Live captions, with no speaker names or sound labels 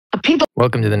people.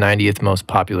 Welcome to the 90th most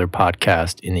popular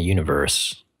podcast in the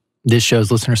universe. This show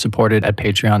is listener supported at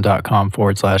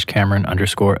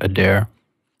patreon.com/Cameron_Adair.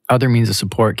 Other means of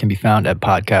support can be found at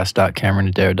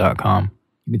podcast.CameronAdair.com.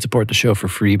 You can support the show for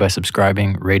free by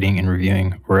subscribing, rating, and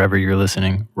reviewing wherever you're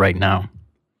listening right now.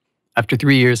 After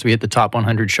 3 years, we hit the top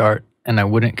 100 chart, and I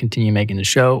wouldn't continue making the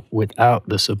show without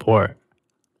the support.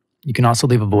 You can also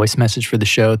leave a voice message for the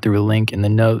show through a link in the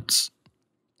notes.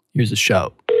 Here's the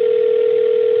show.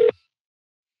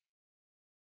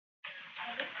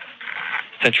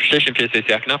 Central Station,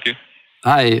 PSAC, I can help you.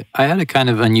 Hi, I had a kind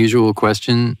of unusual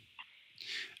question.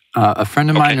 A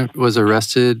friend of mine was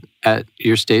arrested at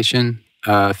your station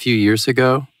a few years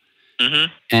ago.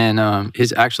 Mm-hmm. And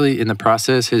actually, in the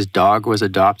process, his dog was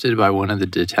adopted by one of the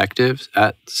detectives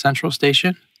at the Central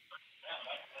Station.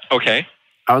 Okay.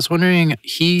 I was wondering,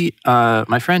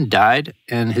 my friend died,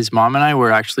 and his mom and I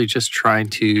were actually just trying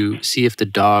to see if the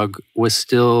dog was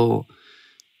still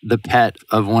the pet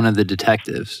of one of the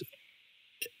detectives.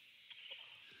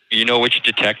 You know which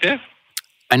detective?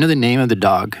 I know the name of the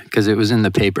dog because it was in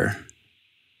the paper.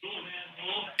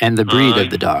 And the breed of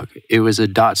the dog. It was a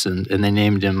Dachshund, and they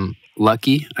named him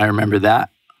Lucky. I remember that.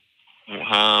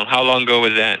 How long ago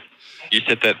was that? You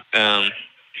said that...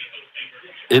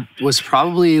 It was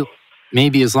probably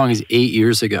maybe as long as 8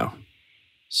 years ago.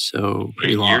 So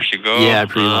pretty long. 8 years ago? Yeah,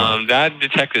 pretty long. That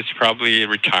detective's probably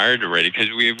retired already because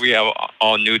we have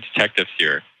all new detectives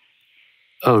here.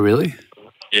 Oh, really?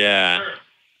 Yeah.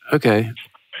 Okay.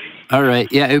 All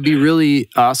right. Yeah, it would be really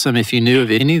awesome if you knew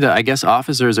of any of the, I guess,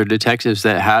 officers or detectives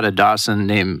that had a Dachshund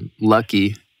named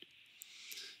Lucky.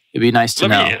 It'd be nice to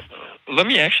know. Let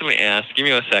me actually ask. Give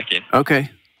me a second.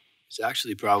 Okay. It's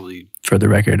actually probably... For the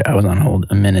record, I was on hold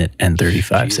 1 minute and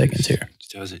 35 seconds here.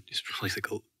 It's probably like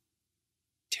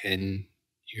 10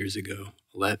 years ago.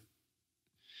 Long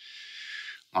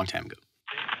time ago.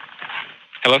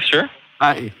 Hello, sir?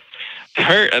 Hi.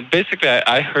 Basically,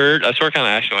 I heard, I sort of kind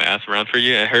of actually asked around for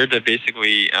you. I heard that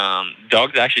basically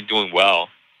dog's actually doing well.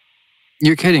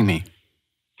 You're kidding me.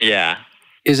 Yeah.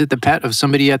 Is it the pet of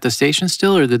somebody at the station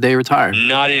still, or did they retire?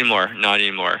 Not anymore. Not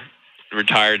anymore.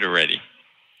 Retired already.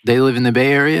 They live in the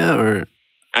Bay Area, or?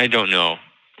 I don't know.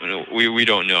 We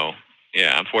don't know.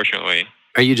 Yeah, unfortunately.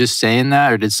 Are you just saying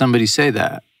that, or did somebody say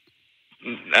that?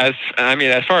 As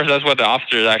far as that's what the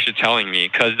officer is actually telling me,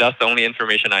 because that's the only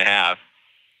information I have.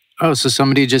 Oh, so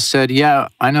somebody just said, yeah,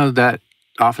 I know that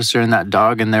officer and that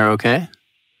dog, and they're okay?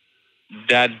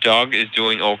 That dog is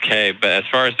doing okay, but as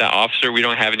far as that officer, we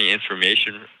don't have any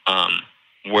information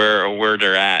where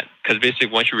they're at. Because basically,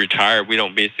 once you retire, we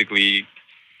don't basically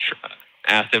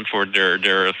ask them for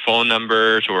their phone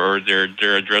numbers or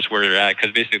their address where they're at,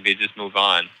 because basically they just move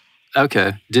on.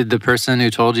 Okay. Did the person who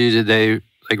told you, did they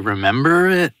remember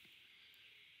it?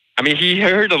 I mean, he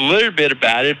heard a little bit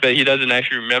about it, but he doesn't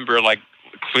actually remember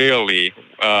clearly.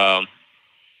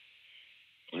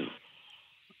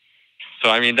 So,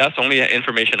 I mean, that's the only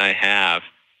information I have.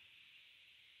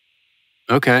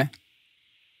 Okay.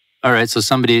 All right. So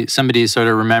somebody sort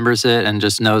of remembers it and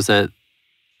just knows that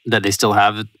they still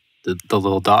have the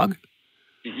little dog?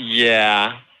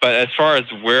 Yeah. But as far as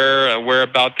where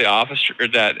about the officer or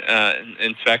that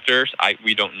inspectors,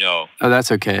 we don't know. Oh,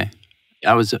 that's okay.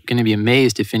 I was going to be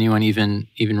amazed if anyone even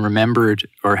remembered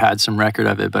or had some record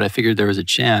of it, but I figured there was a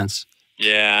chance.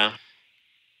 Yeah.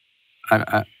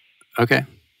 Okay.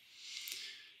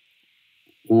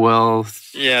 Well,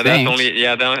 yeah, thanks. That's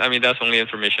the only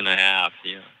information I have.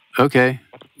 Yeah. Okay.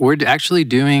 We're actually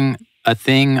doing a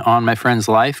thing on my friend's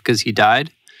life because he died.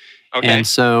 Okay. And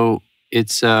so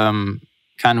it's kind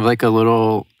of like a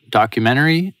little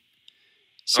documentary.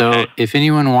 So if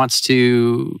anyone wants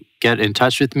to get in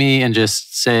touch with me and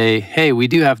just say, hey, we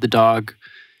do have the dog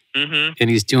and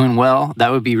he's doing well,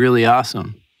 that would be really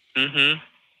awesome. Mm-hmm.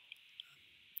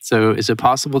 So is it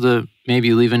possible to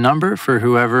maybe leave a number for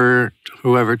whoever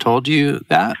told you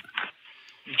that?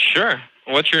 Sure.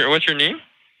 What's your name?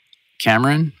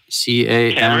 Cameron,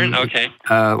 C-A-M. Cameron, okay.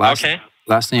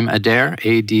 Last name Adair,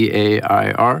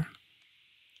 A-D-A-I-R.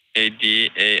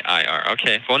 A-D-A-I-R.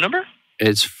 Okay. Phone number?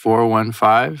 It's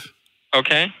 415.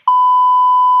 Okay.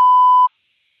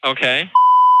 Okay.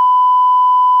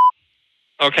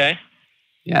 Okay.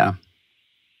 Yeah.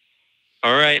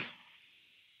 All right.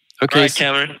 Okay. All right,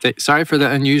 Cameron. Sorry for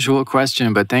the unusual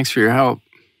question, but thanks for your help.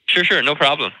 Sure. No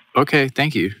problem. Okay.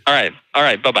 Thank you. All right.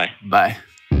 Bye-bye. Bye.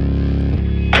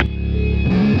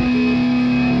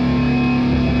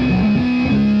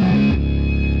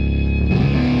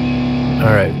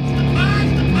 All right.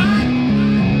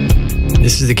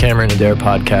 This is the Cameron Adair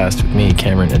podcast with me,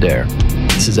 Cameron Adair.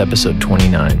 This is episode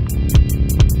 29.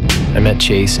 I met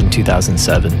Chase in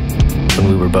 2007.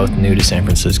 when we were both new to San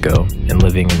Francisco and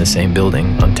living in the same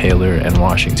building on Taylor and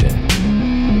Washington.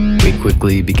 We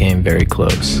quickly became very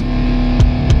close.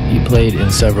 He played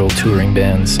in several touring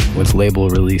bands with label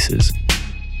releases.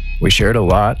 We shared a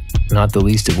lot, not the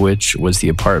least of which was the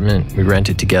apartment we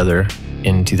rented together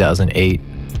in 2008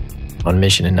 on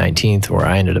Mission and 19th, where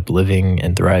I ended up living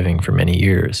and thriving for many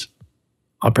years.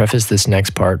 I'll preface this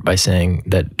next part by saying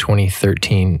that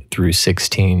 2013 through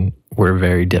 16 were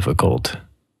very difficult.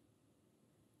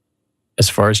 As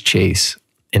far as Chase,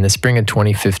 in the spring of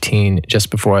 2015,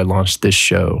 just before I launched this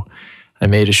show, I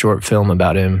made a short film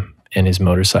about him and his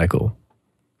motorcycle.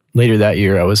 Later that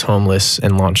year, I was homeless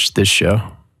and launched this show,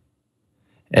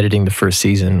 editing the first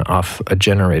season off a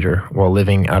generator while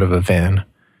living out of a van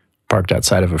parked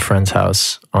outside of a friend's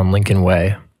house on Lincoln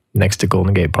Way next to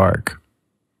Golden Gate Park.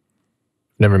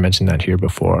 Never mentioned that here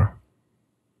before.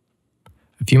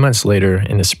 A few months later,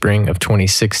 in the spring of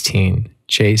 2016,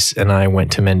 Chase and I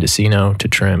went to Mendocino to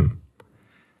trim.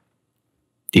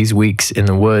 These weeks in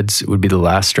the woods would be the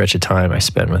last stretch of time I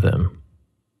spent with him.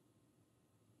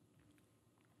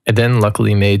 I then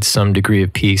luckily made some degree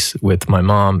of peace with my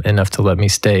mom, enough to let me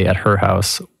stay at her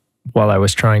house while I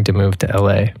was trying to move to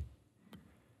LA.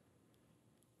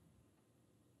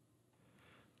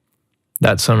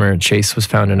 That summer, Chase was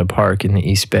found in a park in the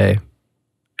East Bay,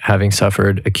 having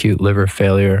suffered acute liver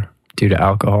failure due to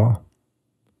alcohol,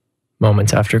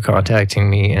 moments after contacting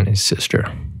me and his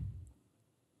sister.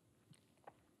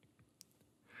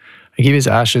 I keep his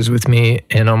ashes with me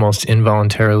and almost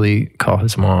involuntarily call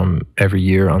his mom every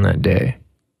year on that day.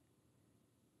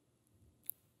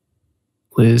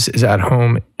 Liz is at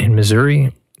home in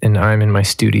Missouri, and I'm in my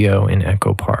studio in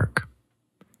Echo Park.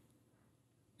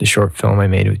 The short film I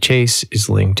made with Chase is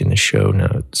linked in the show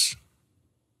notes.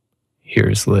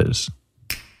 Here's Liz.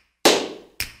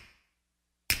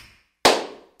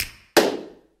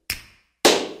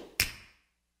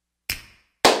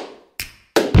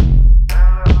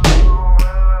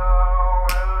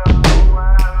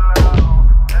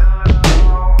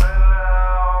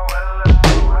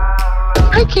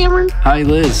 Hi, Cameron. Hi,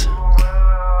 Liz.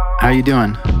 How you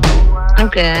doing? I'm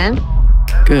good.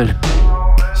 Good.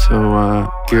 So,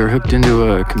 you're hooked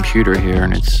into a computer here,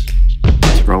 and it's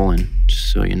rolling,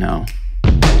 just so you know.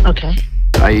 Okay.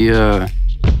 I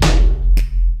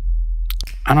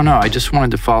don't know. I just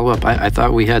wanted to follow up. I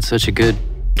thought we had such a good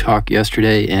talk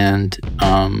yesterday, and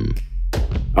I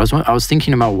was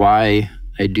thinking about why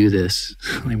I do this.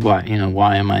 Like, why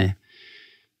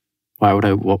would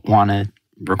I want to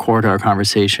record our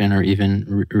conversation or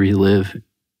even relive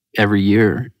every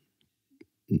year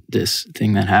this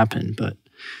thing that happened? But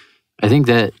I think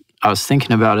that I was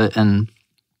thinking about it, and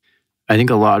I think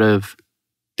a lot of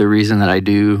the reason that I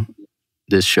do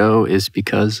this show is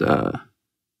because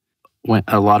when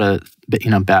a lot of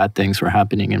bad things were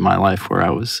happening in my life, where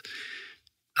I was,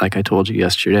 like I told you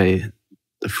yesterday,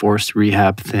 the forced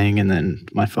rehab thing, and then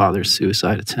my father's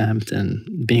suicide attempt,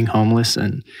 and being homeless,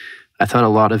 and I thought a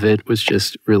lot of it was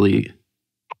just really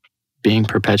being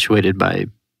perpetuated by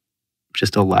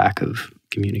just a lack of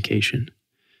communication.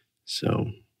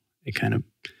 So it kind of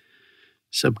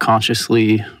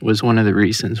subconsciously was one of the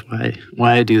reasons why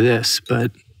I do this.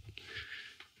 But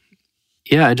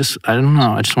yeah, I don't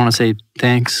know. I just want to say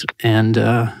thanks. And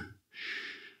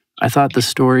I thought the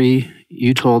story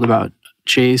you told about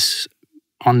Chase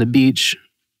on the beach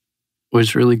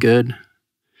was really good.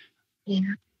 Yeah.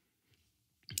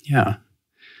 Yeah.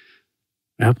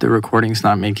 I hope the recording's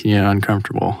not making you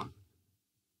uncomfortable.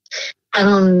 I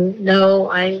don't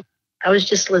know. I was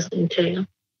just listening to you.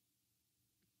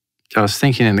 I was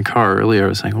thinking in the car earlier, I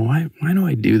was like, well, why do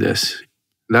I do this?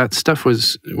 That stuff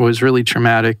was really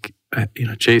traumatic.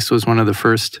 Chase was one of the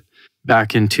first,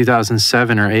 back in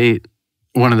 2007 or 8,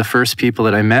 one of the first people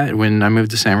that I met when I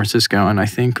moved to San Francisco, and I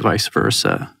think vice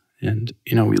versa. And,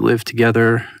 we lived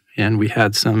together, and we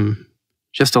had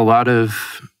just a lot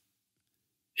of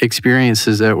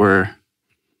experiences that were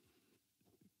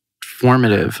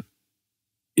formative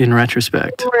in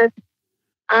retrospect.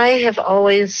 I have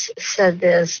always said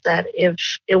this, that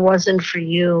if it wasn't for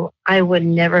you, I would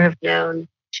never have known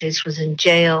Chase was in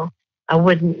jail. I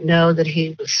wouldn't know that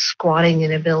he was squatting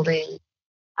in a building.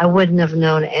 I wouldn't have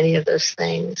known any of those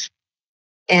things.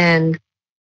 And,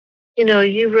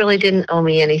 you really didn't owe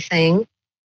me anything.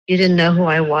 You didn't know who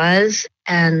I was.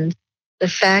 And the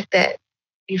fact that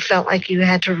you felt like you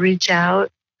had to reach out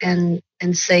and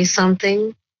say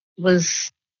something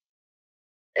was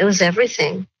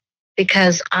everything.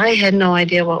 Because I had no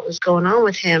idea what was going on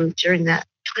with him during that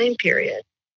time period.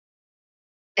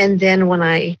 And then when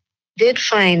I did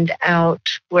find out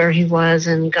where he was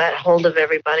and got hold of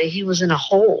everybody, he was in a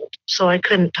hold. So I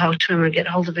couldn't talk to him or get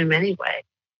hold of him anyway.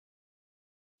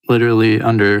 Literally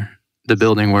under the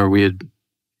building where we had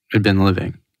been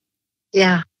living.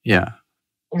 Yeah. Yeah.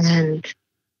 And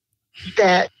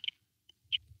that,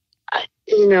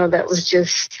 that was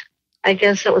just, I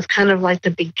guess it was kind of like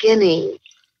the beginning.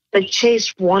 But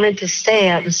Chase wanted to stay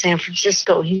out in San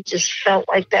Francisco. He just felt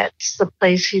like that's the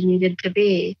place he needed to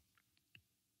be.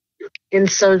 And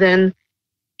so then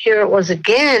here it was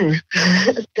again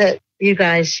that you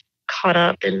guys caught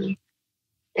up and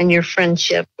your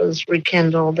friendship was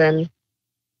rekindled. And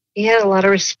he had a lot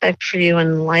of respect for you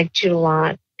and liked you a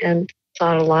lot and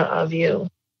thought a lot of you.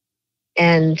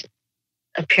 And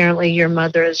apparently your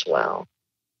mother as well.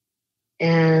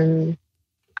 And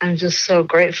I'm just so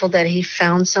grateful that he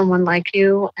found someone like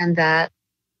you and that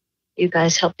you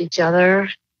guys helped each other,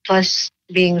 plus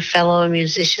being fellow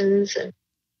musicians. And,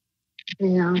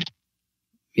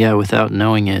 Yeah, without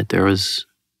knowing it, there was...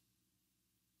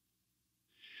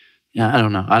 Yeah, I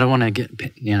don't know. I don't want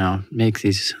to make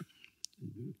these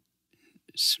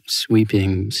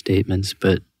sweeping statements,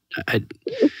 but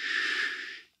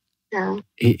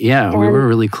we were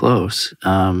really close.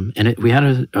 And we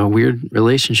had a weird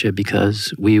relationship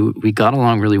because we got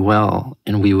along really well,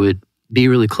 and we would be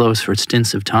really close for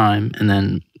stints of time, and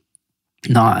then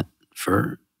not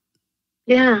for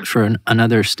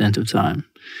another stint of time.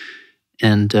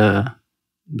 And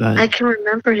but I can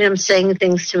remember him saying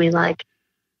things to me like,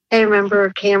 "Hey, remember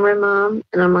Cameron, Mom?"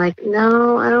 And I'm like,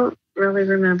 "No, I don't really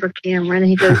remember Cameron." And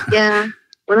he goes, "Yeah,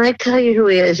 when I tell you who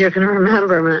he is, you're going to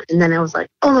remember him." And then I was like,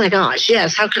 "Oh my gosh,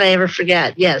 yes, how could I ever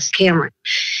forget? Yes, Cameron."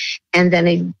 And then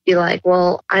he'd be like,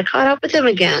 "Well, I caught up with him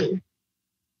again.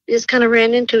 We just kind of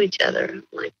ran into each other." I'm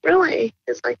like, "Really?"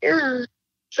 It's like, "Yeah,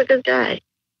 he's a good guy."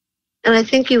 And I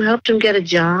think you helped him get a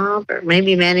job or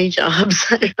maybe many jobs.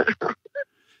 I don't know.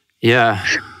 Yeah,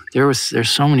 there's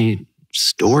so many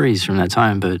stories from that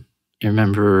time, but I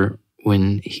remember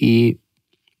when we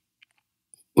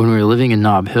were living in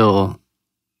Nob Hill,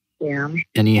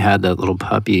 and he had that little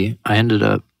puppy, I ended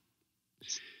up,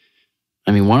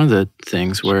 one of the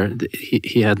things where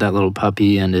he had that little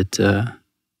puppy, and it... the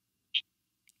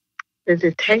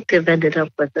detective ended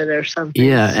up with it or something.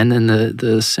 Yeah, and then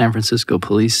the San Francisco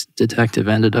police detective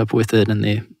ended up with it, and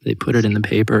they put it in the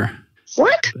paper.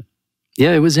 What?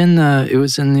 Yeah, it was in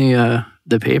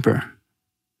the paper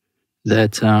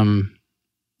that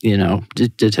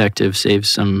detective saved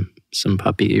some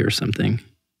puppy or something.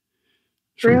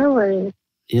 Really?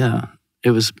 Yeah,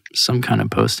 it was some kind of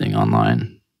posting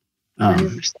online.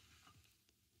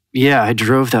 Yeah, I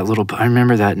drove that little. I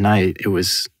remember that night. It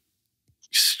was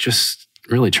just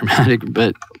really traumatic,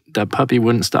 but that puppy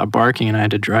wouldn't stop barking, and I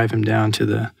had to drive him down to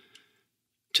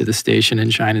the station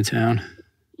in Chinatown.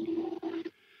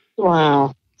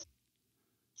 Wow.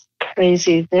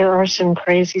 Crazy. There are some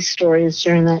crazy stories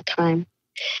during that time.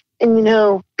 And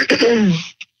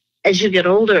as you get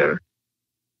older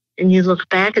and you look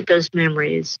back at those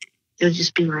memories, you'll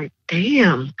just be like,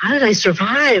 damn, how did I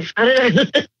survive? How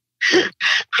did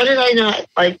I not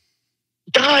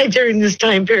die during this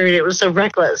time period? It was so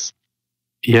reckless.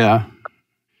 Yeah.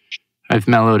 I've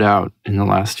mellowed out in the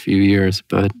last few years,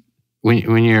 but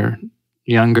when you're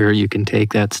younger, you can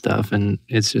take that stuff, and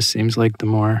it just seems like the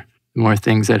more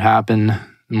things that happen,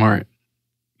 the more it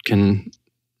can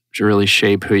really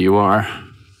shape who you are.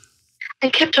 I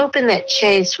kept hoping that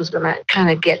Chase was going to kind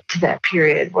of get to that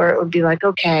period where it would be like,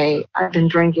 okay, I've been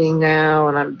drinking now,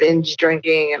 and I'm binge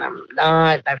drinking, and I'm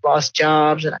not, I've lost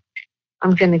jobs, and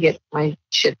I'm going to get my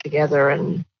shit together,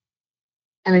 and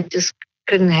it just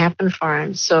couldn't happen for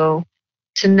him. So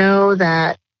to know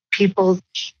that people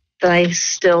that I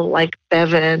still like,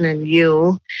 Bevan and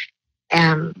you,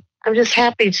 and I'm just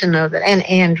happy to know that, and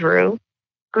Andrew,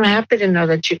 I'm happy to know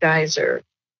that you guys are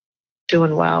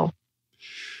doing well.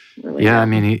 Really yeah,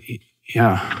 happy.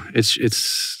 It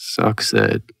sucks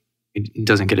that it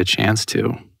doesn't get a chance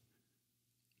to.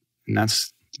 And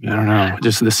that's, I don't know,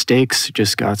 just the stakes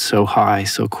just got so high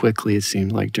so quickly, it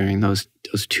seemed like, during those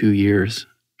 2 years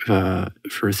for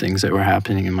things that were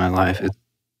happening in my life.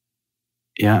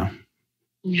 Yeah.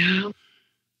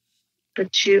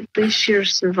 But at least you're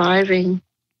surviving,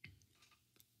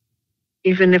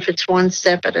 even if it's one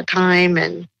step at a time.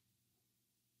 And,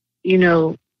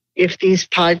 if these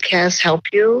podcasts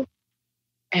help you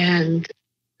and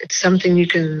it's something you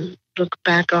can look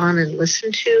back on and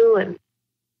listen to and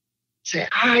say,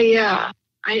 yeah,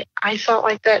 I felt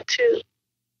like that too.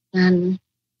 And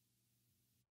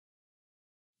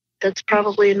that's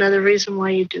probably another reason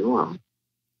why you do them.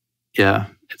 Yeah,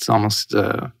 it's almost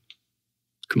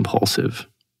compulsive.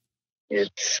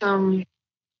 It's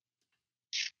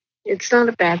not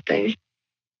a bad thing.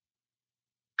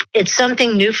 It's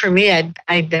something new for me.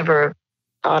 I'd never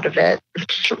thought of it.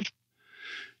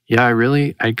 Yeah,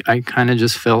 I kind of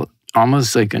just felt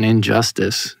almost like an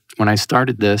injustice. When I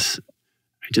started this,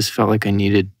 I just felt like I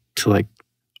needed to like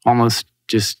almost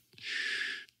just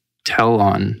tell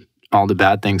on all the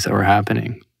bad things that were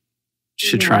happening.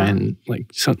 Should try and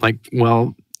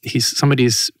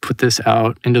somebody's put this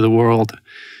out into the world.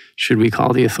 Should we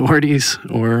call the authorities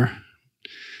or?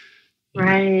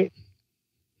 Right.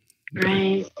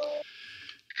 Right.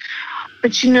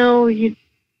 But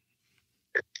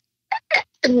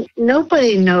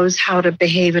nobody knows how to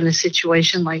behave in a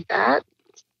situation like that.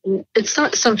 It's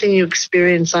not something you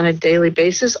experience on a daily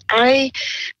basis. I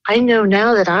know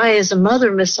now that I, as a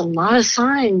mother, missed a lot of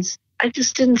signs. I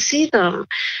just didn't see them.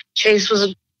 Chase was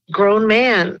a grown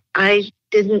man. I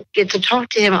didn't get to talk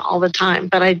to him all the time,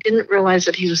 but I didn't realize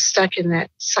that he was stuck in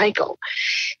that cycle.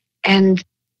 And,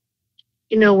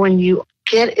 when you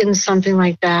get in something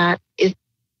like that,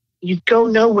 you go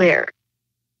nowhere.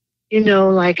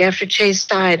 Like after Chase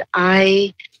died,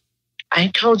 I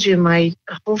told you my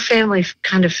whole family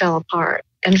kind of fell apart.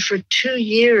 And for 2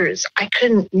 years, I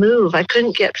couldn't move. I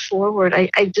couldn't get forward.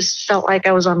 I just felt like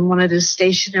I was on one of those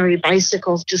stationary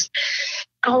bicycles, just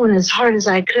going as hard as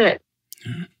I could.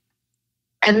 Mm-hmm.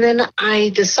 And then I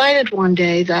decided one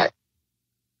day that,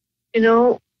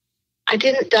 I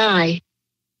didn't die.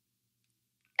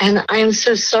 And I am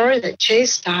so sorry that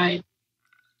Chase died.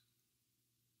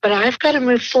 But I've got to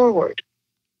move forward.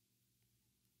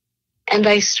 And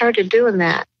I started doing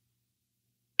that.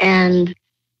 And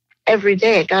every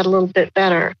day it got a little bit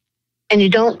better. And you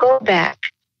don't go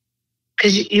back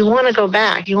because you want to go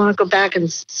back. You want to go back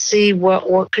and see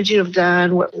what could you have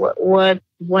done?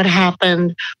 What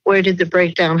happened? Where did the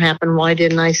breakdown happen? Why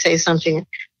didn't I say something?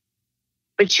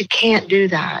 But you can't do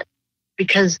that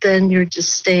because then you're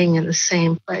just staying in the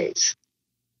same place.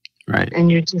 Right.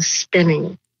 And you're just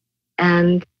spinning.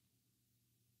 And,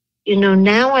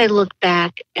 now I look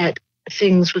back at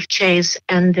things with Chase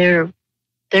and their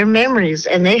memories,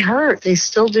 and they hurt. They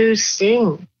still do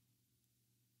sting.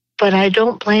 But I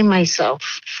don't blame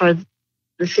myself for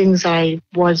the things I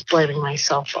was blaming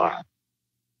myself for.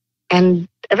 And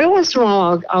every once in a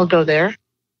while, I'll go there.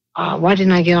 Why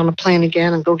didn't I get on a plane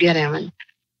again and go get him? And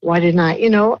why didn't I,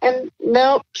 and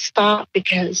no, stop,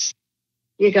 because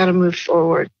you got to move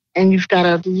forward. And you've got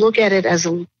to look at it as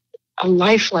a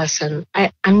life lesson.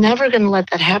 I'm never going to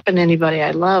let that happen to anybody I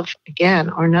love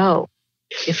again or know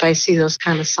if I see those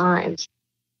kind of signs.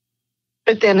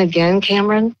 But then again,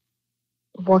 Cameron,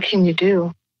 what can you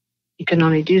do? You can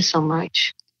only do so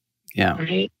much. Yeah.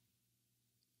 Right?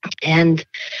 And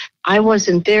I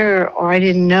wasn't there or I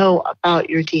didn't know about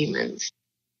your demons.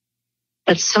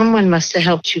 But someone must have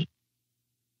helped you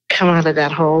come out of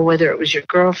that hole, whether it was your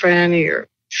girlfriend or your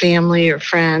family or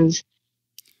friends.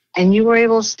 And you were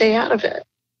able to stay out of it.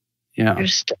 Yeah. You're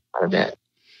still out of it.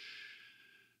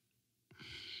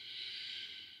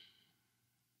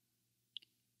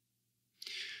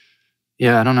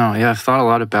 Yeah, I don't know. Yeah, I've thought a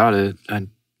lot about it. I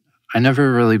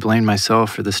never really blamed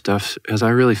myself for this stuff because I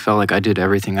really felt like I did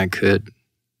everything I could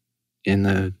in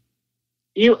the...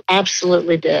 You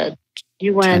absolutely did.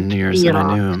 You went 10 years beyond. That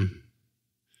I knew him.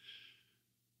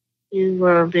 You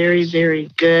were a very, very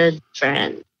good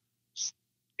friend.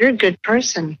 You're a good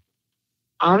person.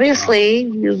 Obviously,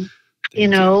 you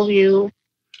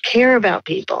care about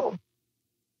people.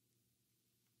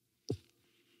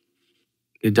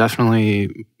 It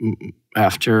definitely,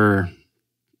 after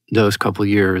those couple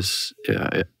years,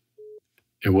 it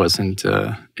wasn't,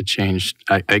 it changed.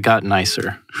 I got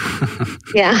nicer.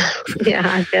 Yeah,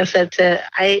 I guess that's it.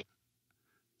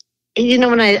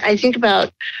 When I think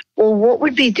about, well, what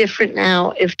would be different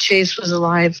now if Chase was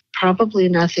alive? Probably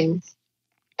nothing.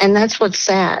 And that's what's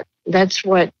sad. That's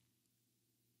what,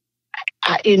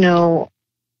 I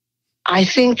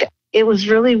think it was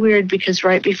really weird because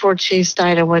right before Chase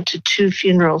died, I went to 2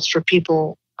 funerals for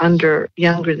people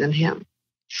younger than him.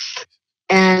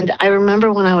 And I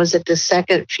remember when I was at the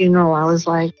second funeral, I was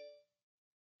like,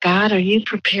 God, are you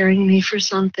preparing me for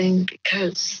something?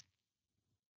 Because,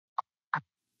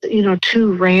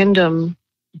 2 random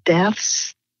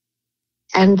deaths.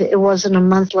 And it wasn't a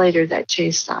month later that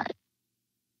Chase died.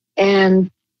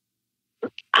 And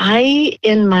I,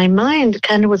 in my mind,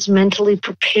 kind of was mentally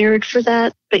prepared for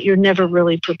that, but you're never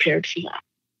really prepared for that.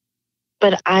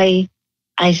 But I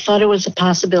thought it was a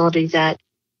possibility that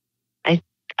I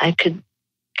could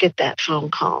get that phone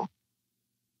call.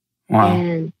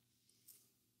 Wow.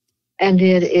 And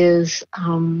it is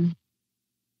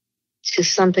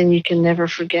just something you can never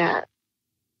forget.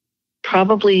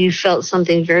 probably you felt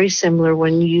something very similar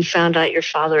when you found out your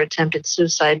father attempted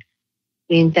suicide.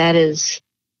 I mean, that's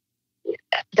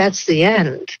the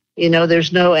end.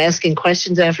 There's no asking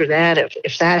questions after that.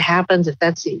 If that happens, if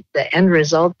that's the end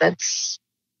result, that's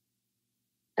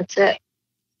it.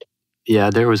 Yeah,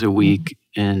 there was a week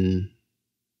in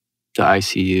the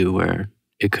ICU where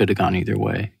it could have gone either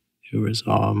way. There was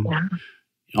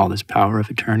all this power of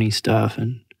attorney stuff,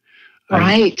 and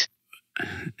right.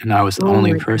 I was the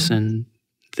only person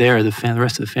there. The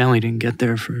rest of the family didn't get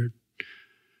there for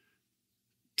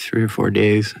 3 or 4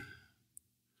 days.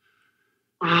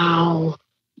 Wow,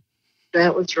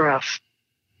 that was rough.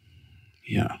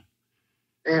 Yeah,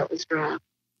 that was rough.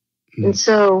 And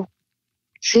so,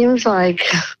 seems like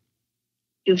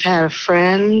you've had a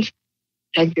friend,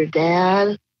 had your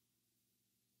dad.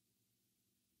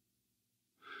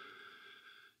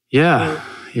 Yeah.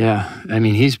 I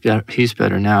mean, he's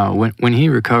better now. When he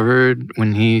recovered,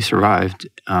 when he survived,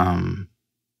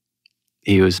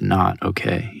 he was not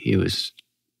okay. He was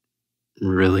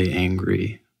really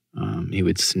angry. He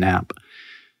would snap,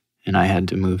 and I had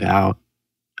to move out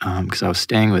because I was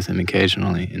staying with him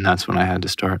occasionally, and that's when I had to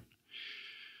start.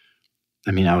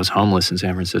 I mean, I was homeless in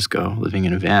San Francisco, living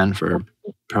in a van for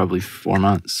probably 4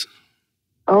 months.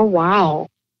 Oh, wow.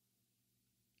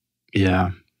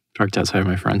 Yeah, parked outside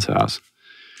my friend's house.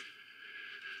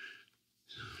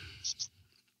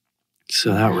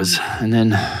 So that was, and then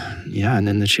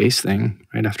the Chase thing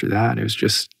right after that. It was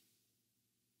just.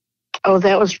 Oh,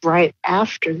 that was right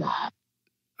after that.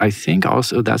 I think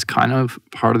also that's kind of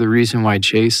part of the reason why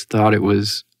Chase thought it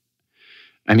was.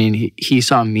 I mean, he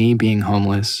saw me being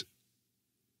homeless.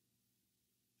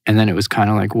 And then it was kind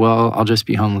of like, well, I'll just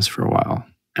be homeless for a while.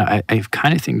 I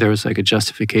kind of think there was like a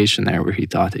justification there where he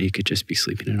thought that he could just be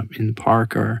sleeping in the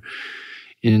park or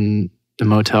in the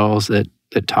motels that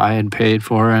Ty had paid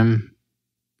for him.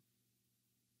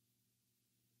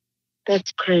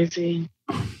 That's crazy.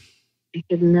 I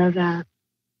didn't know that.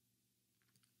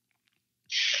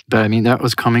 But I mean, that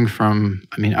was coming from,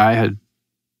 I mean, I had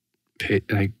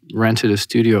rented a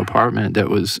studio apartment that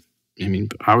was, I mean,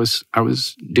 I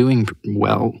was doing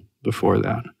well before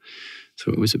that.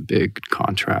 So it was a big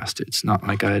contrast. It's not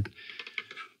like I'd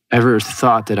ever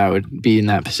thought that I would be in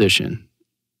that position.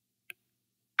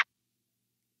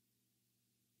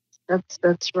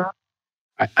 That's rough.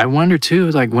 I wonder too,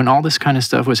 like when all this kind of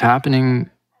stuff was happening,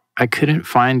 I couldn't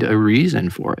find a reason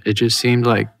for it. It just seemed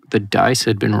like the dice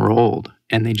had been rolled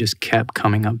and they just kept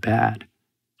coming up bad.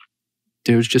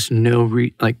 There was just no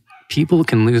like people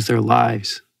can lose their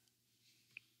lives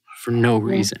for no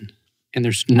reason. And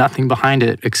there's nothing behind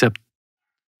it except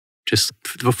just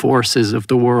the forces of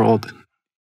the world.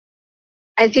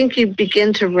 I think you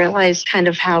begin to realize kind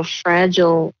of how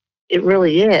fragile it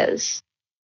really is.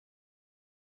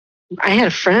 I had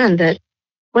a friend that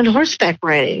went horseback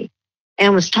riding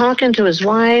and was talking to his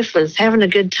wife, was having a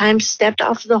good time, stepped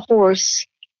off the horse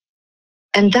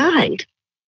and died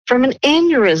from an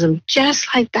aneurysm just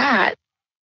like that.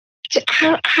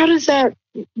 How does that,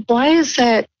 why is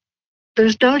that?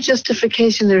 There's no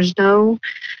justification. There's no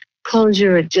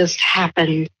closure. It just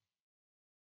happened.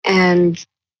 And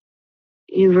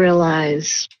you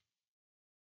realize,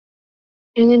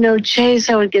 and Chase,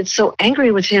 I would get so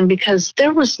angry with him because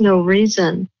there was no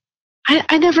reason.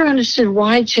 I never understood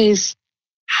why Chase,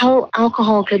 how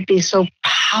alcohol could be so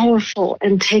powerful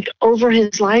and take over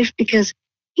his life because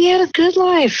he had a good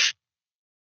life.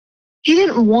 He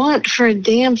didn't want for a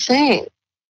damn thing.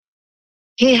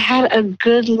 He had a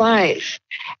good life.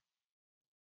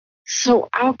 So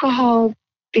alcohol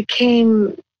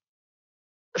became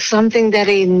something that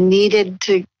he needed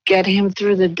to get him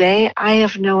through the day. I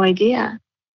have no idea.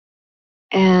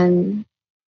 And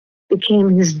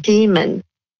became his demon.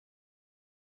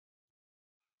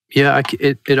 Yeah,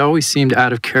 it always seemed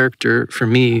out of character for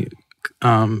me.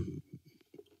 When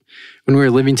we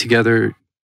were living together,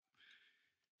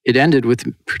 it ended with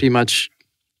pretty much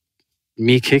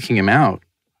me kicking him out.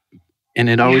 And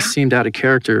it always seemed out of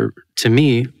character to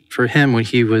me for him when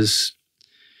he was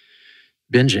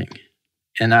binging.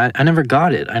 And I never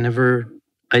got it. I never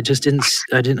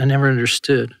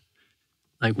understood.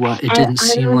 Like what? It didn't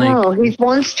seem like... I don't know. He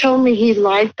once told me he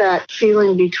liked that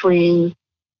feeling between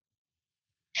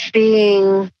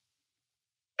being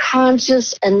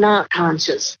conscious and not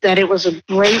conscious, that it was a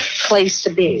great place to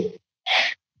be.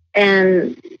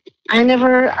 And I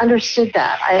never understood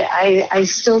that. I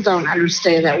still don't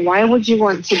understand that. Why would you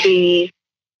want to be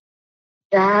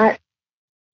that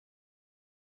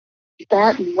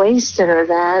wasted or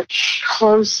that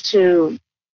close to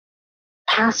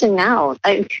passing out?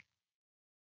 I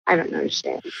don't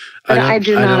understand. But I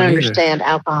do not understand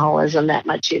alcoholism that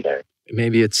much either.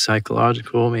 maybe it's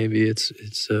psychological, maybe it's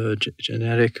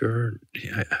genetic, or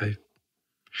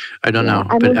I don't know.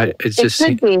 But it's it just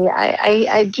could be.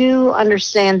 I do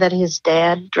understand that his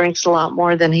dad drinks a lot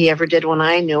more than he ever did when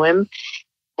I knew him,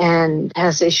 and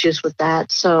has issues with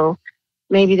that. So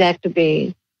maybe that could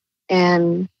be.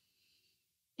 And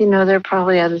there are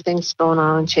probably other things going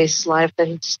on in Chase's life that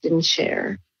he just didn't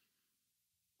share,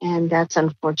 and that's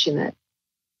unfortunate.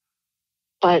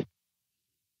 But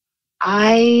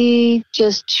I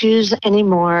just choose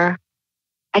anymore.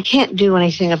 I can't do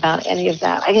anything about any of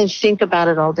that. I can think about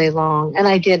it all day long, and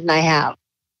I did, and I have.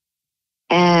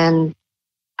 And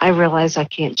I realize I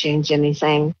can't change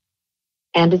anything.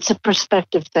 And it's a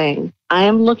perspective thing. I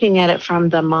am looking at it from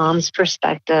the mom's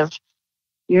perspective.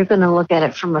 You're going to look at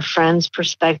it from a friend's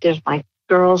perspective. My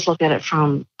girls look at it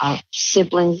from a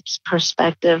sibling's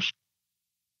perspective.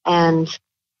 And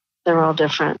they're all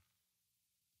different.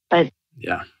 But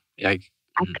yeah.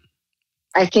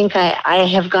 I think I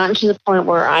have gotten to the point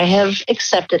where I have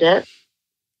accepted it.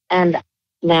 And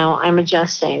now I'm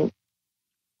adjusting.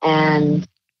 And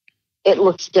it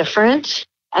looks different.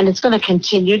 And it's going to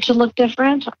continue to look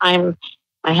different. My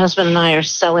husband and I are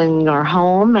selling our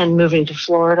home and moving to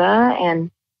Florida. And,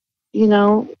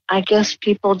 I guess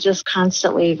people just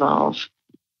constantly evolve.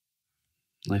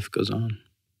 Life goes on.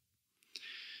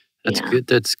 That's good.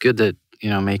 That's good that,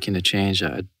 making a change.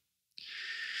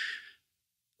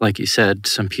 Like you said,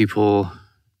 some people,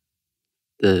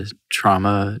 the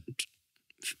trauma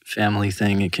family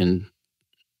thing, it can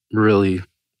really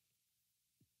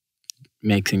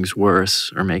make things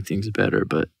worse or make things better.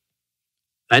 But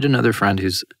I had another friend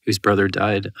whose brother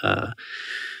died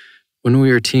when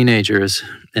we were teenagers,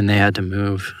 and they had to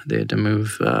move.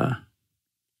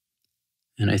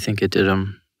 And I think it did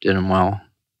them well.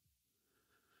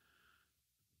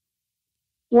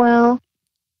 Well,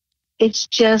 it's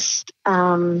just,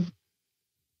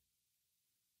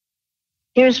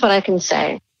 here's what I can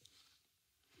say.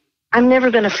 I'm never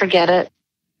going to forget it.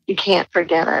 You can't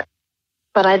forget it.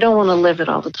 But I don't want to live it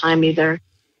all the time either.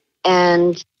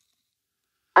 And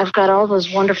I've got all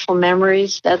those wonderful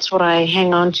memories. That's what I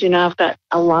hang on to now. I've got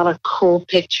a lot of cool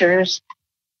pictures.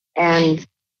 And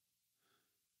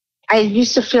I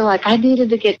used to feel like I needed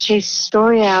to get Chase's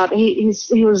story out. He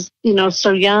was,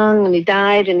 so young, and he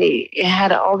died, and he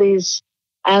had all these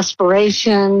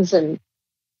aspirations. And,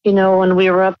 when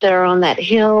we were up there on that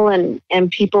hill and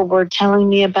people were telling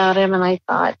me about him, and I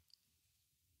thought,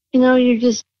 here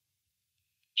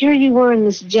you were in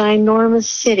this ginormous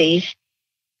city,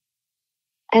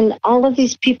 and all of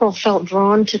these people felt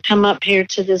drawn to come up here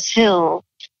to this hill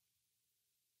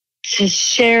to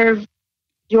share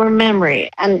your memory.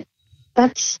 And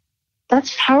that's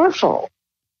powerful.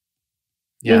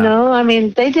 Yeah.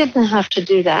 They didn't have to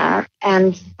do that.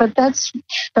 But that's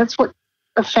what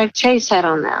effect Chase had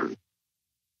on them.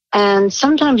 And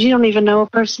sometimes you don't even know a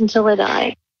person till they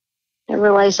die. I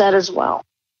realize that as well.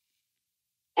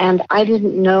 And I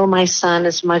didn't know my son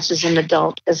as much as an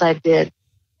adult as I did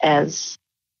as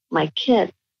my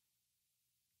kid.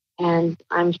 And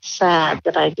I'm sad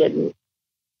that I didn't.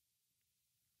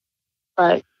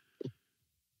 But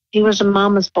he was a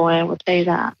mama's boy, I will tell you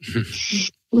that.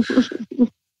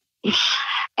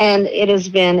 And it has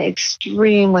been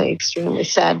extremely, extremely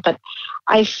sad. But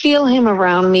I feel him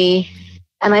around me,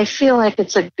 and I feel like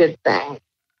it's a good thing.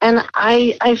 And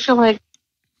I feel like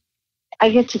I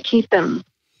get to keep him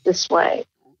this way.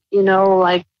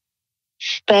 Like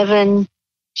Bevan,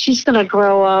 she's going to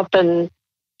grow up and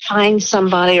find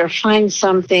somebody or find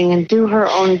something and do her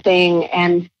own thing.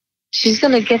 And she's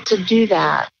going to get to do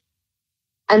that.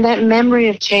 And that memory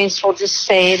of Chase will just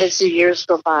fade as the years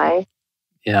go by.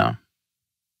 Yeah.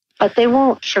 But they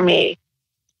won't for me.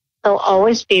 They'll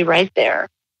always be right there.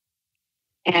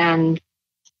 And,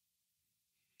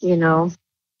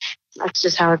 that's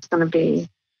just how it's going to be.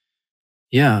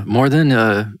 Yeah, more than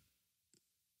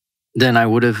I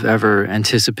would have ever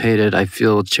anticipated. I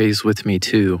feel Chase with me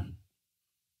too.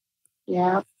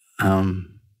 Yeah.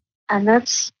 And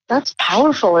that's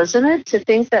powerful, isn't it? To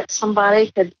think that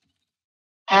somebody could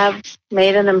have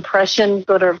made an impression,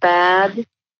 good or bad.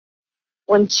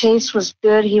 When Chase was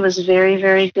good, he was very,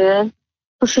 very good.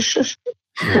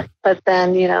 Yeah. But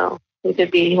then, he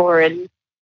could be horrid.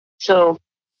 So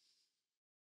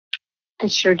I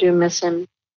sure do miss him.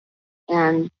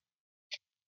 And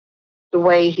the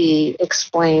way he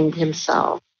explained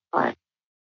himself, but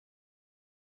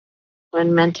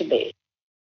when meant to be.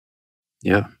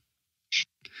 Yeah.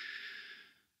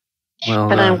 Well,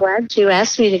 but I'm glad you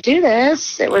asked me to do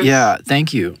this. Yeah,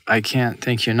 thank you. I can't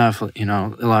thank you enough. A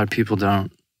lot of people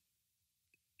don't.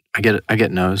 I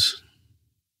get no's.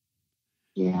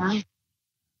 Yeah.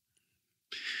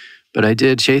 But I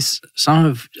did Chase. Some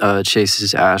of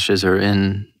Chase's ashes are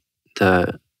in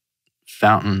the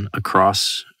fountain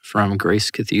across from Grace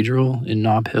Cathedral in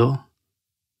Nob Hill.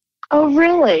 Oh,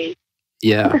 really?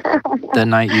 Yeah. That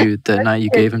night you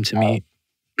gave them to me.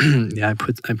 Yeah, I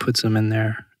put some in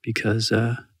there because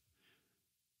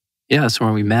that's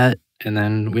where we met, and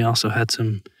then we also had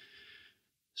some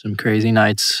crazy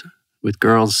nights with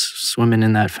girls swimming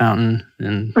in that fountain,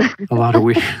 and a lot of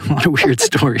weird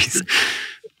stories.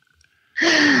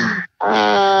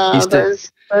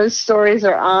 Those stories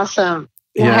are awesome.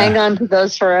 We'll hang on to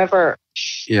those forever.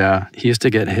 Yeah, he used to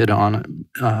get hit on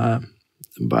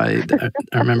by.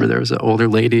 I remember there was an older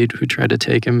lady who tried to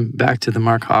take him back to the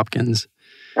Mark Hopkins,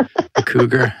 the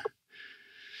cougar.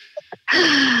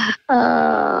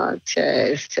 Oh,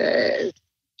 Chase.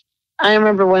 I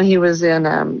remember when he was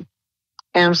in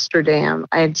Amsterdam,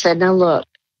 I had said, now look,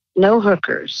 no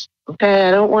hookers. Okay,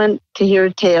 I don't want to hear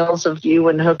tales of you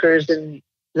and hookers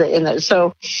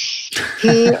so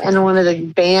he and one of the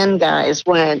band guys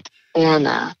went, and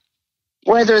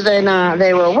whether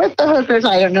they were with the hookers,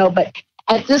 I don't know. But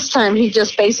at this time, he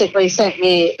just basically sent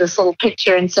me this little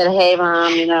picture and said, "Hey,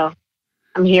 Mom,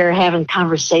 I'm here having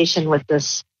conversation with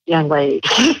this young lady."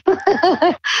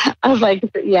 I was like,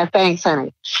 "Yeah, thanks,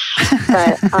 honey."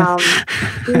 But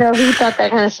he thought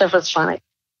that kind of stuff was funny,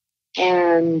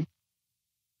 and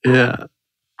yeah,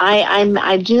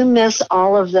 I do miss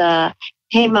all of the.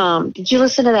 Hey, Mom, did you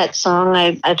listen to that song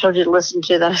I told you to listen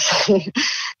to? That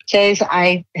Chase,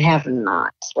 I have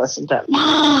not listened to it.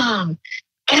 Mom,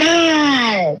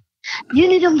 God, you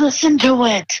need to listen to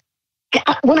it.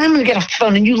 When I'm going to get a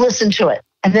phone and you listen to it,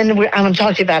 and then I'm going to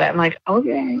talk to you about it. I'm like,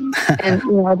 okay. And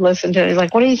I'd listen to it. He's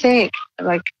like, what do you think? I'm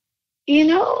like,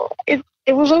 it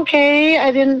was okay.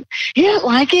 You didn't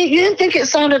like it? You didn't think it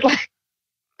sounded like...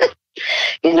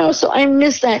 so I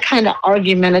miss that kind of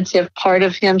argumentative part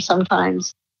of him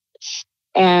sometimes.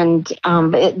 And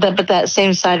but that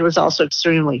same side was also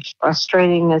extremely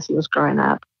frustrating as he was growing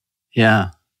up.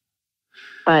 Yeah.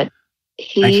 But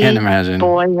I can't imagine.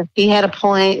 Boy, if he had a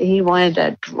point, he wanted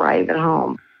to drive it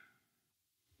home.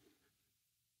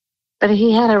 But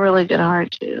he had a really good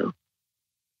heart too.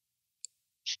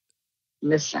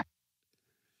 Miss that.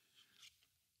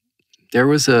 There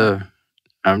was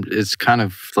it's kind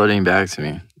of flooding back to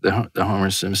me. The Homer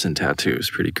Simpson tattoo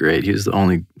is pretty great. He was the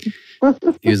only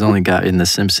guy in the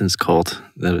Simpsons cult,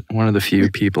 one of the few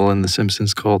people in the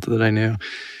Simpsons cult that I knew.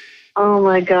 Oh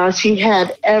my gosh, he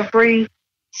had every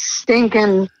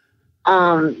stinking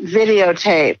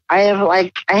videotape.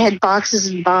 I had boxes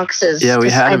and boxes. Yeah,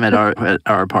 we had him at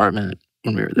our apartment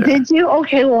when we were there. Did you?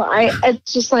 Okay, well,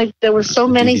 it's just like there were so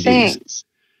many DVDs. Things.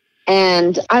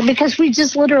 And because we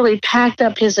just literally packed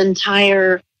up his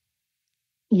entire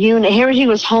unit. Here he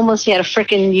was homeless. He had a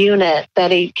freaking unit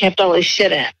that he kept all his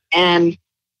shit in. And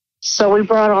so we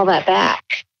brought all that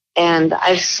back. And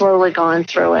I've slowly gone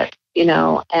through it,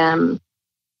 and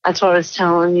that's what I was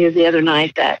telling you the other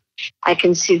night, that I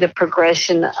can see the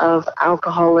progression of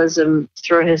alcoholism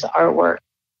through his artwork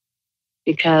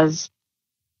because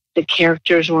the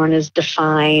characters weren't as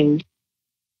defined.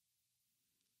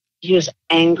 He was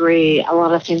angry. A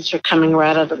lot of things were coming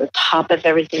right out of the top of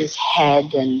everything's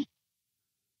head and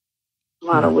a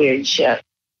lot of weird shit.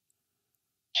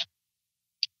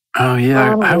 Oh,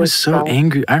 yeah. I was so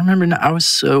angry. I remember I was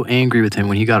so angry with him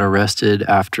when he got arrested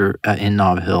in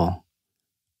Nob Hill.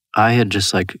 I had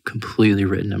just completely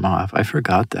written him off. I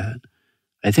forgot that.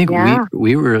 I think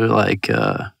we were like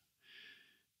a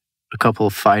couple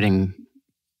of fighting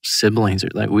siblings.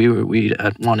 We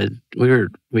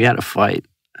had a fight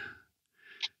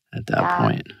at that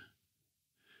point.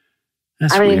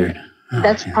 That's weird.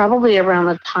 That's probably around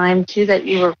the time too that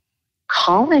you were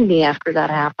calling me after that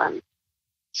happened.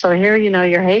 So here,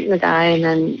 you're hating the guy, and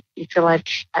then you feel like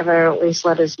I better at least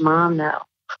let his mom know.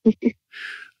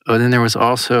 Oh, then there was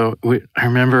also, I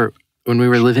remember when we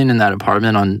were living in that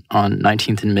apartment on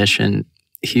 19th and Mission,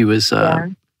 he was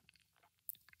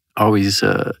always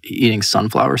eating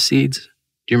sunflower seeds.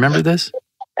 Do you remember this?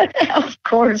 Of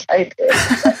course I did.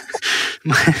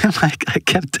 I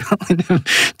kept telling him,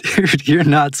 dude, you're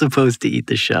not supposed to eat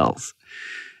the shells.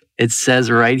 It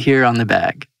says right here on the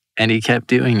bag. And he kept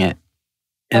doing it.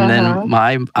 And then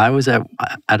I was out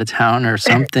of town or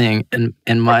something, and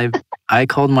I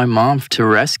called my mom to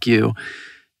rescue.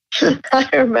 I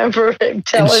remember him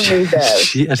telling me that.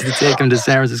 She had to take him to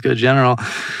San Francisco General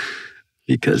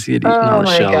because he had eaten all the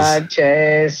shells. Oh my God,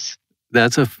 Chase.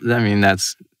 That's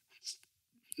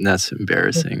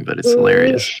embarrassing, but it's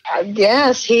hilarious.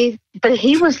 Yes, but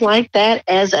he was like that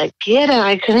as a kid, and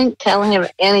I couldn't tell him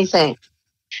anything.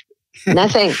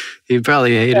 Nothing. He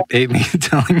probably hate me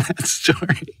telling that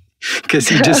story. Because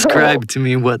he described to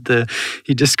me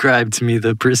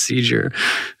the procedure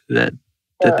that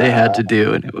they had to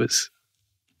do, and it was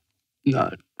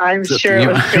not. I'm sure it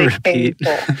was pretty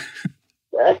painful.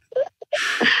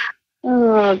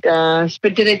 Oh gosh!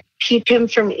 But did it keep him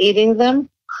from eating them?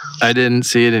 I didn't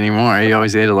see it anymore. He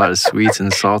always ate a lot of sweets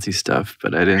and salty stuff,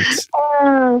 but I didn't.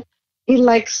 He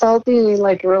liked salty and he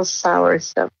liked real sour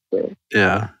stuff too.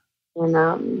 Yeah.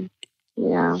 And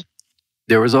yeah.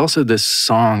 There was also this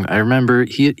song. I remember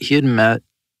he had met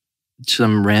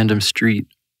some random street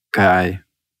guy,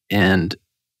 and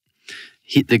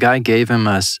the guy gave him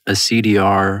a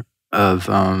CDR of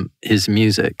his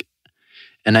music,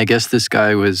 and I guess this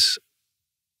guy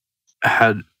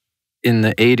had in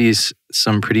the 80s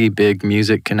some pretty big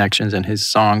music connections, and his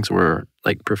songs were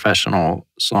like professional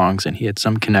songs, and he had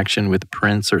some connection with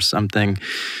Prince or something.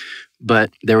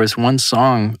 But there was one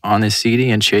song on his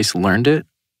CD, and Chase learned it.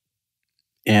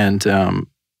 And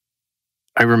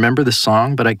I remember the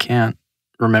song, but I can't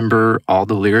remember all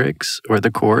the lyrics or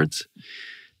the chords.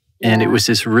 And it was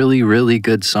this really, really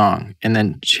good song. And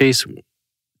then Chase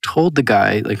told the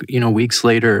guy, like, weeks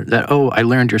later that, oh, I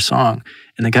learned your song.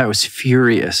 And the guy was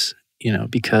furious,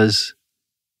 because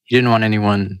he didn't want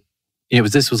anyone,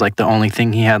 this was like the only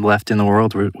thing he had left in the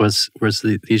world was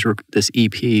this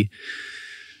EP.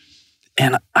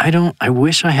 And I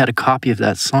wish I had a copy of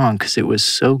that song because it was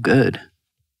so good.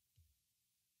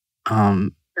 I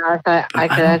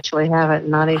could actually have it and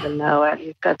not even know it.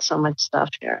 You've got so much stuff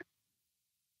here.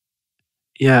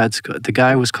 Yeah, the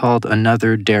guy was called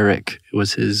Another Derek. It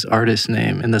was his artist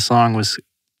name, and the song was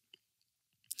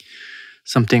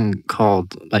something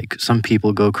called like "Some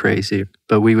People Go Crazy."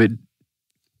 But we would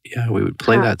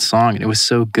play that song, and it was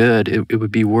so good. It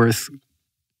would be worth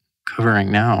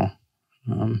covering now.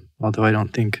 Although I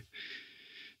don't think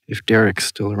if Derek's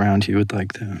still around, he would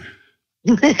like that.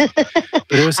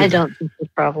 But I don't think he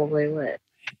probably would.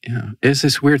 Yeah, it was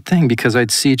this weird thing because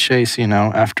I'd see Chase,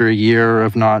 after a year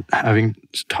of not having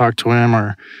talked to him,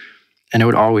 and it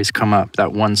would always come up.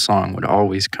 That one song would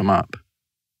always come up.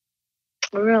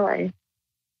 Really?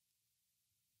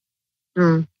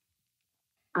 I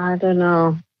don't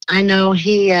know. I know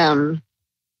he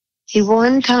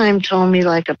one time told me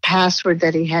like a password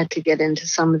that he had to get into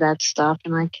some of that stuff,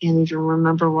 and I can't even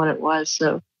remember what it was.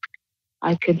 So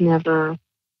I can't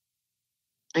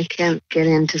get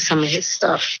into some of his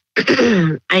stuff.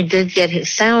 I did get his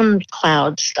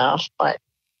SoundCloud stuff, but,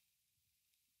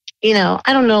 I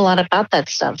don't know a lot about that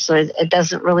stuff, so it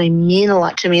doesn't really mean a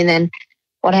lot to me. And then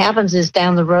what happens is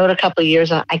down the road a couple of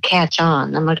years, I catch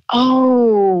on. I'm like,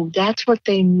 oh, that's what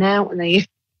they meant when they...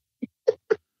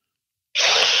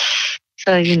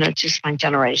 So, just my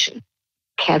generation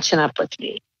catching up with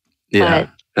me. Yeah,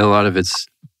 but a lot of it's...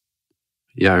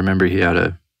 Yeah, I remember he had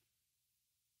a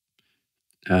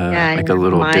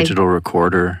little digital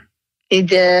recorder. He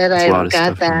did. I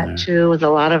got that too, with a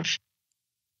lot of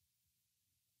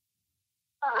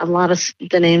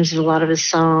the names of a lot of his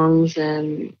songs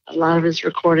and a lot of his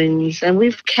recordings, and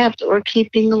we're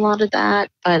keeping a lot of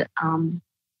that. But I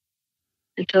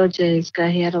told you,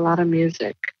 he had a lot of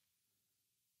music.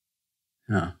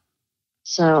 Yeah.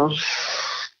 So.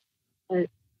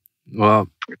 Well,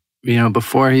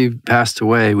 before he passed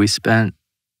away, we spent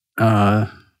 2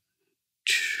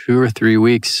 or 3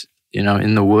 weeks,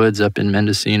 in the woods up in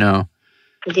Mendocino.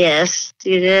 Yes,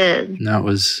 you did. And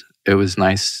it was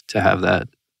nice to have that.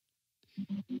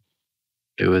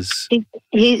 It was.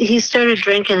 He started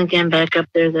drinking again back up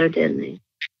there, though, didn't he?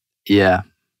 Yeah.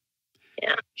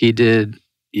 Yeah. He did.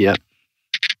 Yep.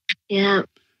 Yeah,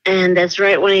 and that's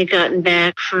right when he gotten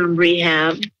back from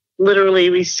rehab. Literally,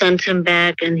 we sent him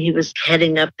back, and he was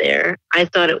heading up there. I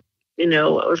thought it. I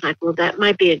was like, well, that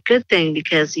might be a good thing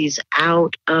because he's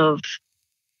out of.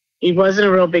 He wasn't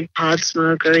a real big pot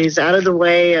smoker. He's out of the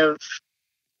way of,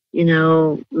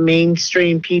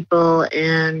 mainstream people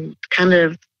and kind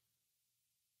of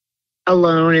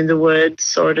alone in the woods,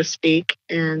 so to speak.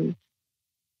 And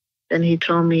then he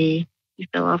told me he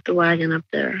fell off the wagon up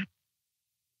there.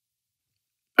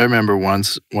 I remember one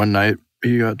night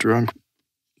he got drunk.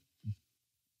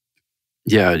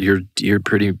 Yeah, you're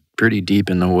pretty deep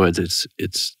in the woods.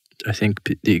 It's I think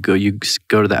you go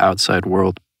to the outside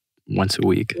world once a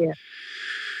week. Yeah.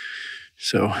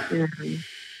 So. Yeah,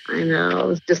 I know. It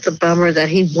was just a bummer that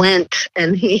he went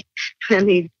and he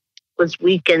was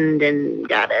weakened and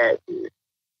got it.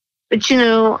 But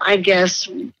I guess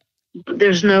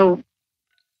there's no,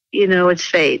 it's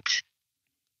fate.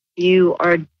 You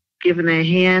are given a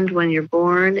hand when you're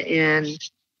born, and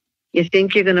you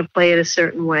think you're going to play it a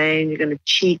certain way and you're going to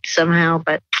cheat somehow,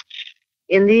 but.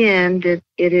 In the end, it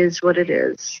is what it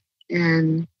is.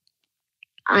 And,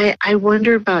 I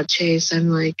wonder about Chase. I'm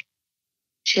like,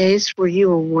 Chase, were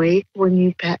you awake when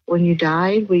you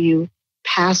died? Were you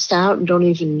passed out and don't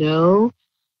even know?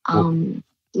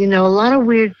 You know, a lot of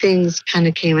weird things kind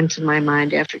of came into my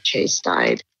mind after Chase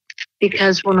died,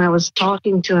 because when I was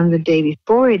talking to him the day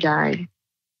before he died,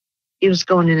 he was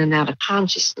going in and out of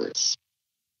consciousness,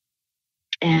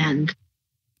 and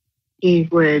he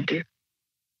would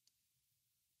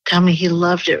tell me he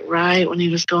loved it right when he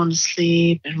was going to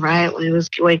sleep and right when he was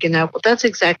waking up. Well, that's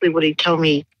exactly what he told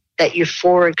me, that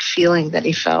euphoric feeling that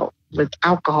he felt with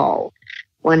alcohol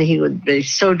when he would be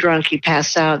so drunk he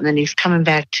passed out, and then he's coming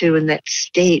back to in that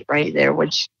state right there,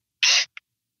 which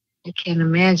I can't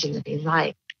imagine that he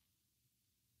liked.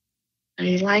 And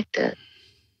he liked it.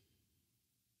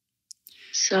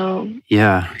 So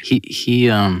yeah, he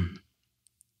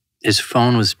his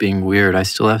phone was being weird. I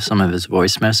still have some of his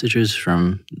voice messages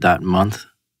from that month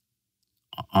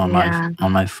on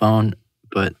my phone,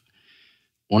 but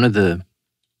one of the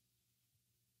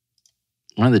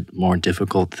more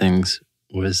difficult things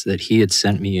was that he had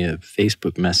sent me a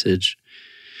Facebook message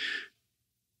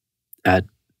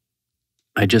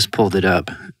I just pulled it up,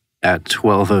 at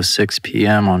 12:06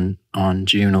 p.m. on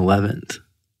June 11th.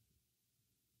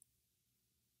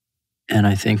 And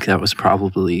I think that was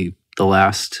probably the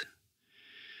last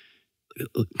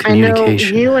communication.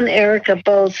 I know you and Erica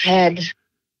both had,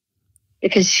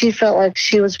 because she felt like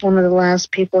she was one of the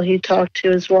last people he talked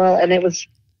to as well, and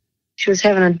she was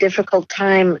having a difficult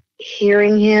time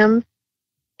hearing him.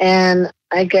 And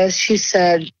I guess she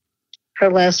said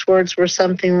her last words were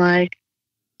something like,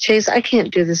 Chase, I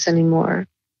can't do this anymore.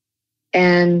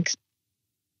 And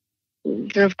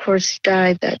then, of course, he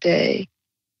died that day.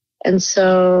 And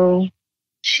so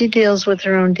she deals with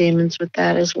her own demons with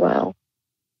that as well.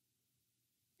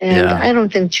 And I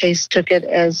don't think Chase took it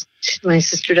as, my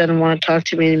sister doesn't want to talk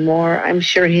to me anymore. I'm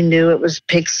sure he knew it was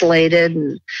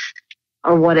pixelated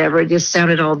or whatever. It just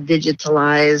sounded all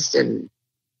digitalized, and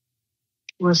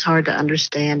it was hard to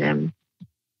understand him.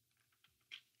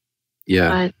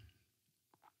 Yeah.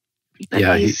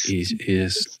 He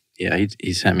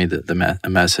sent me a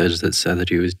message that said that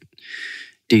he was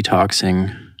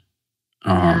detoxing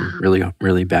really,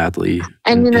 really badly.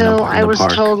 And I was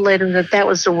told later that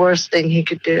was the worst thing he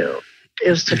could do. It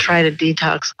was to try to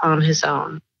detox on his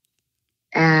own.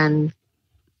 And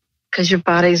because your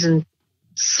body's in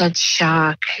such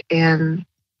shock. And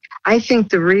I think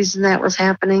the reason that was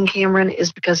happening, Cameron,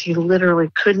 is because he literally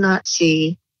could not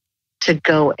see to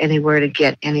go anywhere to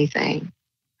get anything.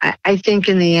 I think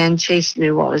in the end, Chase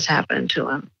knew what was happening to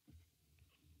him.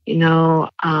 He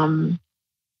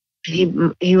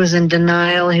was in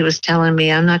denial. He was telling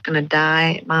me, I'm not going to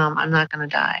die. Mom, I'm not going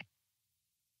to die.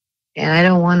 And I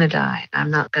don't want to die. I'm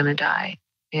not going to die.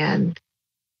 And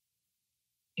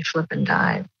he flipping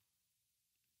died.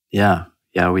 Yeah.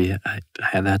 I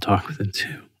had that talk with him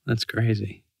too. That's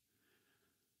crazy.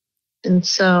 And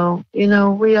so,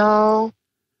 we all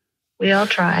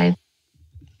tried.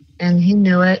 And he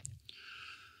knew it.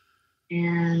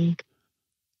 And,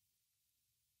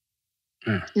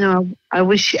 I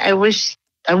wish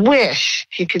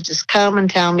he could just come and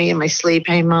tell me in my sleep,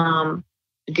 hey, Mom,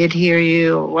 I did hear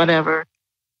you, or whatever.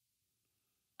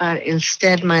 But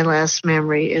instead, my last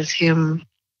memory is him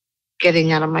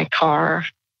getting out of my car,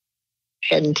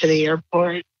 heading to the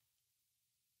airport.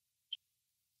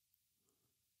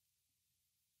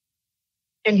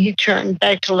 And he turned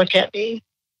back to look at me.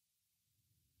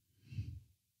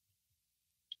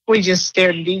 We just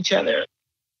stared at each other.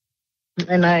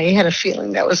 And I had a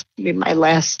feeling that was going to be my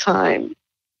last time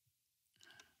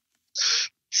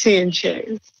seeing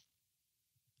Chase.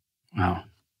 Wow.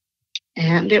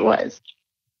 And it was.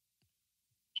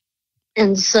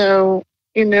 And so,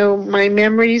 my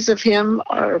memories of him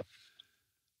are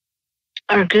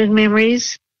good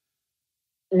memories.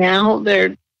 Now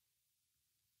they're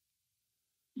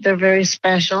very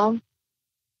special.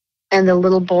 And the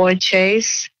little boy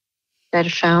Chase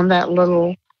that found that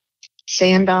little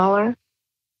sand dollar,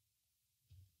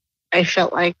 I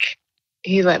felt like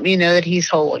he let me know that he's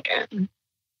whole again.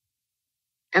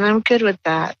 And I'm good with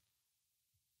that.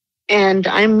 And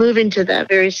I'm moving to that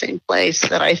very same place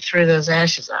that I threw those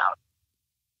ashes out.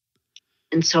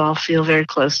 And so I'll feel very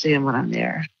close to him when I'm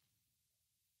there.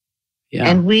 Yeah.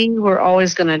 And we were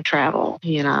always going to travel,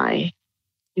 he and I.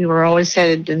 We were always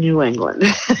headed to New England.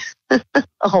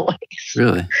 Always.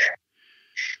 Really?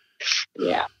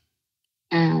 Yeah.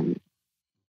 And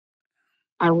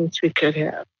I wish we could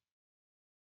have.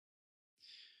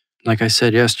 Like I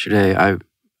said yesterday,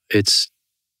 it's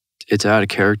out of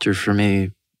character for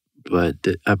me, but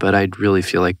I really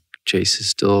feel like Chase is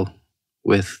still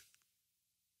with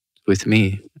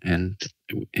me, and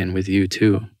and with you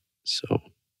too. So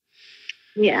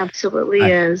he absolutely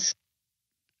is.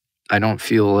 I don't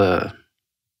feel, I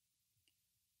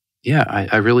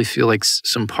really feel like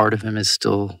some part of him is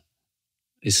still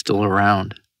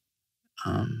around.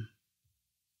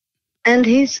 And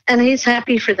he's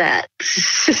happy for that,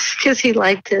 because he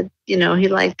liked the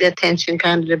attention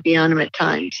kind of to be on him at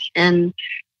times. And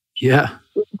yeah,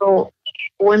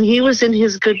 when he was in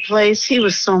his good place, he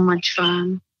was so much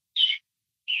fun.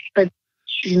 But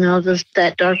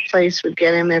that dark place would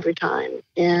get him every time,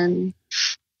 and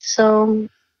so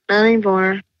not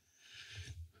anymore.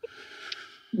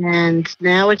 And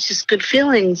now it's just good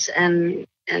feelings and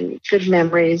good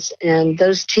memories, and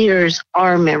those tears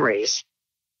are memories.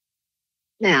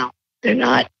 Now, they're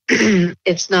not,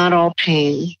 it's not all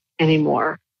pain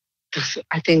anymore.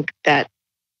 I think that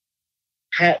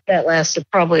lasted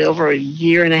probably over a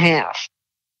year and a half.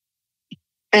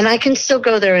 And I can still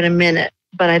go there in a minute,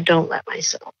 but I don't let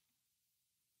myself,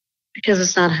 because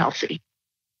it's not healthy.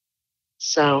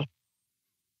 So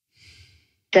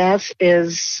death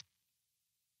it's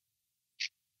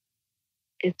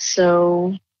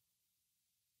so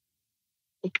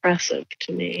oppressive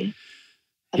to me.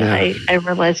 Yeah. I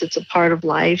realize it's a part of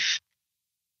life,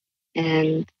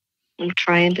 and I'm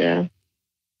trying to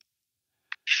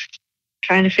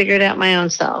figure it out my own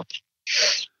self.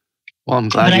 Well, I'm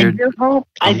glad I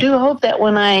do hope that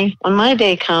when my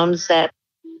day comes, that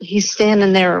he's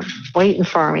standing there waiting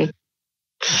for me.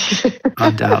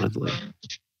 Undoubtedly.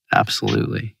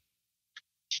 Absolutely.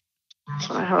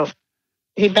 So I hope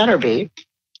he better be.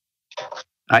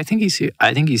 I think he's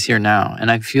here now, and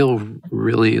I feel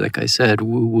really, like I said,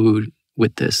 woo-woo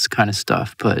with this kind of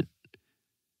stuff, but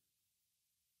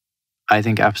I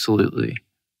think absolutely,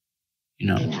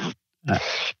 Yeah.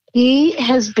 He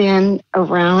has been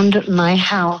around my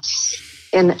house,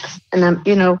 and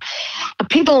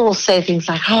people will say things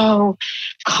like, "Oh,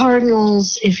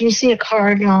 cardinals! If you see a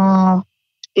cardinal,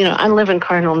 I live in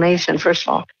Cardinal Nation, first of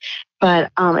all, but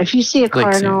if you see a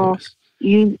cardinal,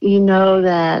 you know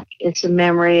that it's a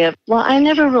memory of." Well, I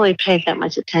never really paid that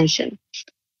much attention,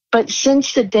 but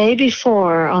since the day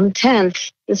before, on the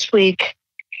 10th this week,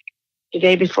 the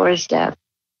day before his death,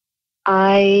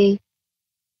 I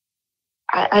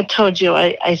told you,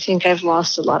 I think I've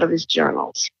lost a lot of his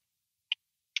journals.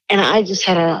 And I just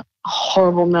had a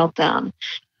horrible meltdown.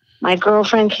 My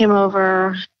girlfriend came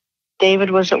over.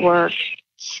 David was at work.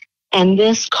 And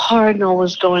this cardinal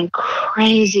was going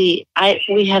crazy.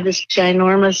 We have this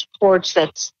ginormous porch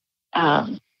that's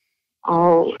all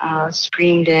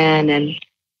screened in,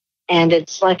 and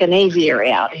it's like an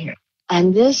aviary out here.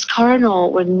 And this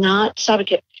cardinal would not stop. He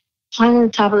kept climbing on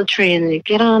the top of the tree, and then he'd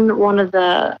get on one of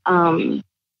the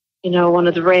one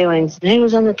of the railings. And then he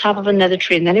was on the top of another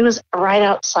tree. And then he was right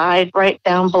outside, right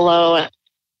down below. And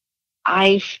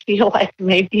I feel like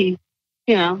maybe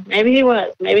he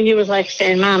was. Maybe he was like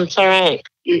saying, "Mom, it's all right.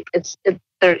 I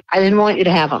didn't want you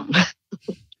to have them."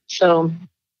 So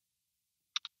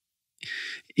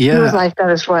yeah, he was like that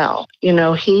as well.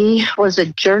 He was a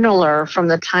journaler from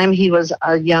the time he was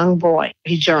a young boy.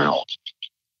 He journaled.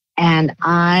 And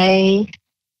I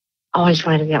always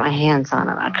wanted to get my hands on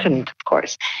them. I couldn't, of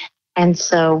course. And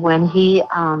so when he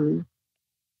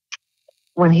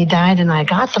died and I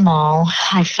got them all,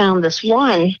 I found this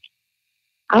one.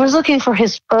 I was looking for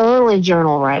his early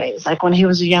journal writings, like when he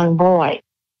was a young boy.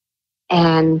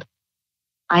 And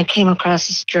I came across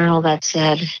this journal that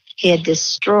said he had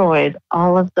destroyed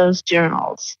all of those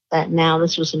journals, that now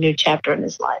this was a new chapter in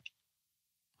his life.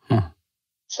 Huh.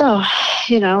 So,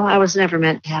 I was never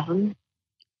meant to have them.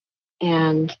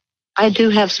 And I do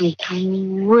have some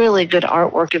really good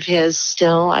artwork of his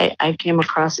still. I came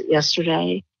across it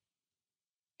yesterday.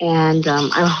 And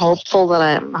I'm hopeful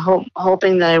that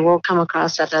hoping that I will come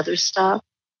across that other stuff.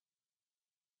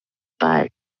 But,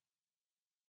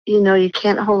 you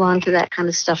can't hold on to that kind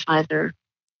of stuff either.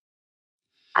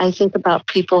 I think about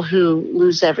people who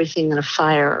lose everything in a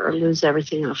fire or lose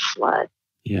everything in a flood.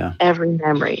 Yeah. Every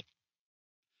memory.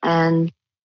 And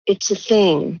it's a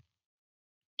thing.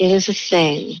 It is a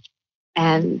thing.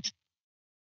 And,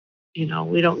 we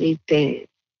don't need things.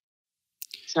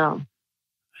 So.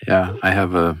 Yeah, I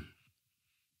have a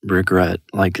regret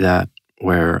like that,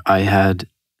 where I had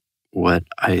what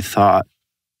I thought,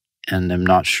 and I'm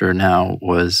not sure now,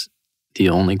 was the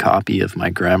only copy of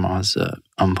my grandma's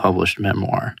unpublished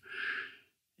memoir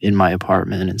in my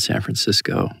apartment in San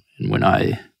Francisco. And when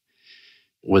I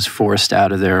was forced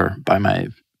out of there by my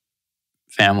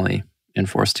family and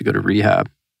forced to go to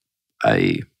rehab,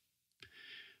 I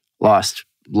lost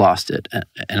it.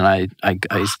 And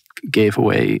I gave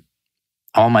away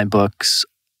all my books,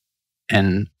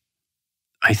 and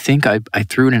I think I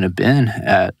threw it in a bin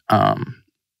at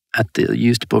the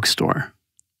used bookstore.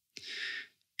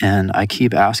 And I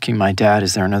keep asking my dad,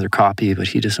 is there another copy? But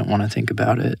he doesn't want to think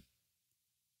about it.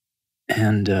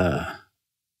 And that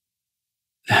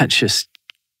just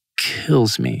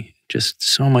kills me. Just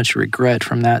so much regret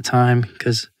from that time,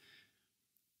 because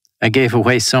I gave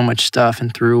away so much stuff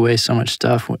and threw away so much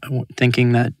stuff,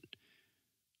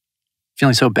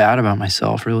 feeling so bad about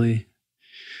myself, really,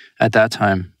 at that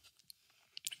time.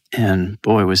 And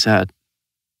boy, was that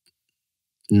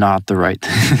not the right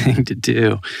thing to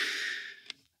do.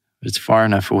 It's far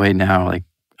enough away now. Like,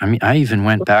 I mean, I even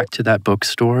went back to that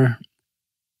bookstore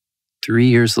 3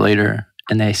 years later,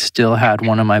 and they still had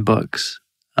one of my books,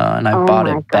 and I bought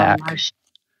it back.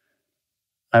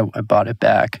 I bought it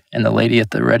back, and the lady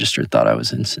at the register thought I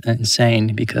was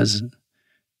insane, because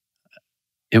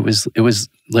it was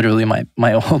literally my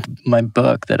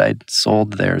book that I'd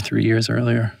sold there 3 years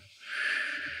earlier.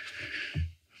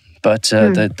 But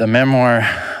the memoir,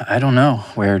 I don't know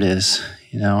where it is,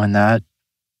 and that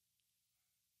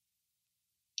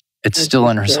it's still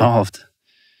unresolved.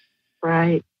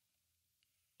 Right.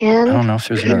 And I don't know if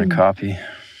there's another copy.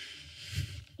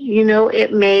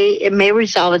 It may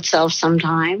resolve itself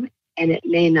sometime, and it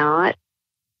may not.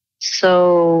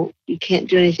 So you can't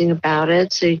do anything about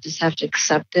it. So you just have to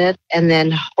accept it and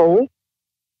then hope.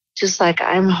 Just like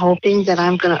I'm hoping that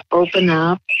I'm going to open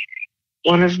up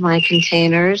one of my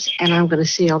containers and I'm going to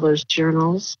see all those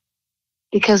journals.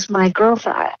 Because my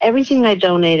girlfriend, everything I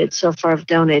donated so far, I've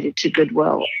donated to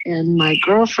Goodwill. And my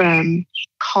girlfriend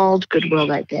called Goodwill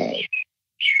that day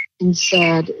and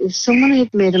said, if someone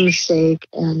had made a mistake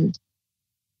and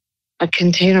a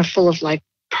container full of like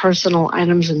personal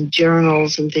items and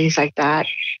journals and things like that,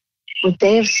 would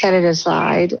they have set it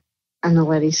aside? And the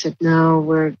lady said, no,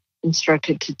 we're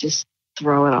instructed to just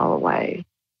throw it all away.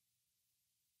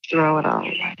 Throw it all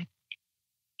away.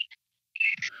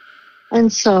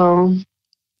 And so,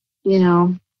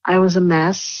 I was a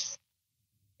mess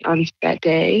on that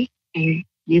day, and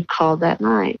you called that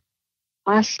night,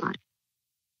 last night,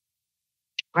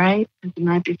 right? The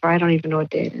night before, I don't even know what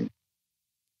day it is.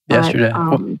 Yesterday.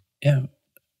 Yeah.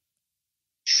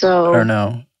 So. Or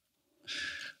no.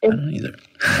 I don't either.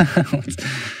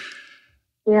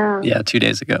 Yeah. Yeah, 2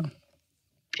 days ago.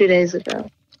 2 days ago.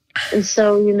 And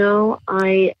so,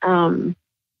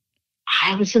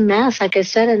 I was a mess, like I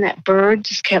said, and that bird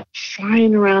just kept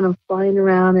flying around,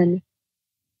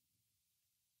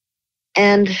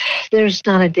 and there's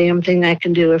not a damn thing I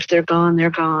can do. If they're gone, they're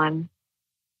gone.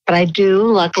 But I do,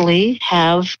 luckily,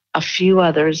 have a few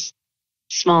others,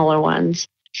 smaller ones,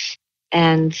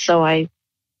 and so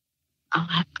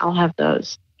I'll have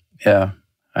those. Yeah,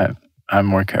 I'm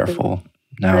more careful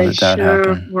now that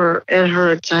happened. It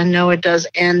hurts. I know it does,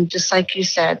 and just like you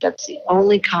said, that's the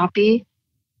only copy.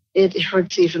 It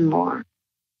hurts even more.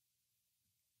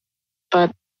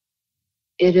 But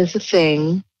it is a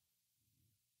thing.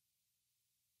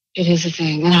 It is a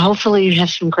thing. And hopefully you have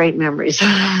some great memories.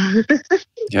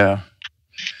 Yeah.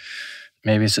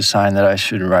 Maybe it's a sign that I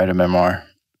should write a memoir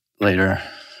later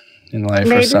in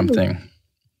life or something,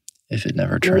 if it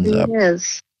never turns up. Maybe it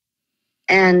is.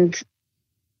 And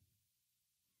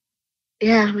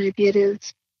yeah, maybe it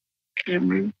is,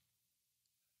 Cameron.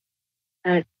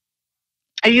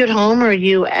 Are you at home, or are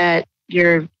you at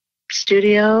your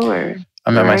studio, or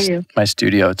I'm at my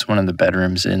studio. It's one of the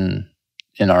bedrooms in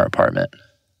our apartment.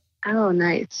 Oh,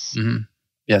 nice. Mm-hmm.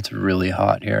 Yeah, it's really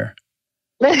hot here.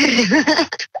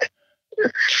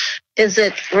 Is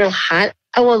it real hot?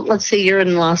 Oh, well, let's see. You're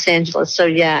in Los Angeles, so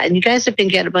yeah. And you guys have been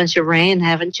getting a bunch of rain,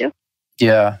 haven't you?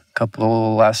 Yeah, a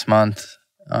couple last month.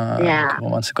 A couple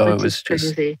months ago, it was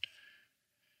just crazy.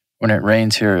 When it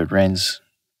rains here, it rains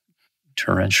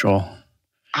torrential.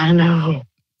 I know.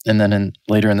 And then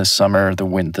later in the summer,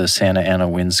 the Santa Ana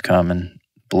winds come and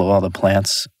blow all the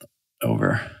plants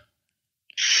over.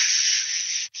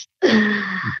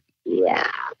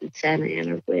 Yeah, the Santa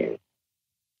Ana wind.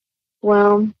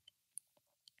 Well,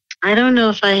 I don't know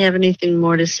if I have anything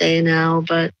more to say now,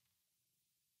 but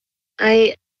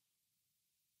I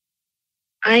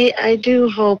do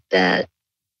hope that,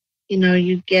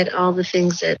 you get all the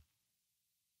things that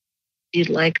you'd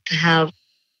like to have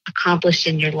accomplished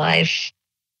in your life,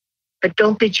 but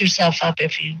don't beat yourself up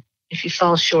if you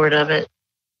fall short of it.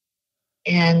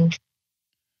 And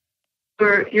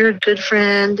you're a good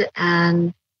friend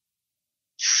and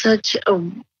such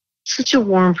a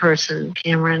warm person,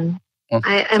 Cameron. Well,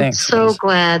 I am so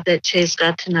glad that Chase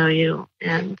got to know you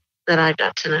and that I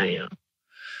got to know you.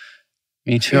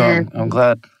 Me too. I'm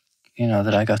glad,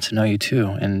 that I got to know you too,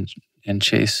 and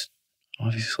Chase,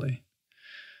 obviously.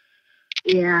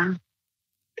 Yeah.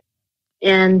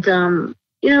 And,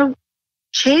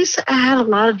 Chase had a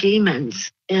lot of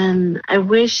demons. And I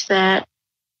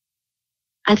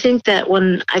think that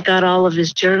when I got all of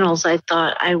his journals, I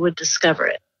thought I would discover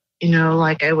it.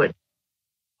 Like I would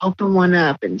open one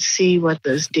up and see what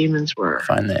those demons were.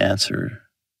 Find the answer.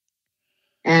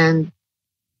 And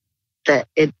that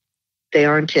they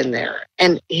aren't in there.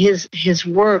 And his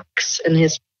works and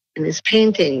his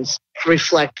paintings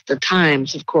reflect the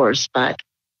times, of course. But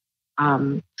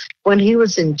when he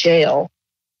was in jail,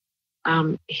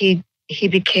 he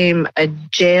became a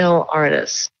jail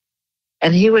artist,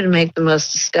 and he would make the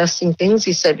most disgusting things.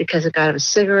 He said because it got him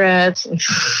cigarettes,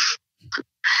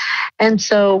 and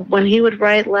so when he would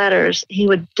write letters, he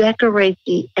would decorate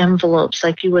the envelopes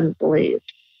like you wouldn't believe,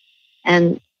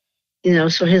 and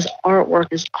so his artwork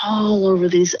is all over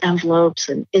these envelopes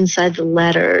and inside the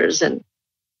letters, and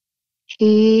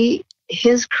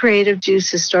his creative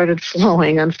juices started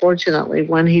flowing, unfortunately,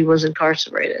 when he was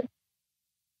incarcerated.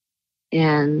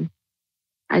 And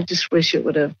I just wish it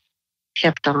would have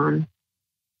kept on.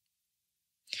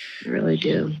 I really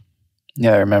do.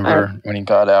 Yeah, I remember when he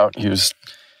got out, he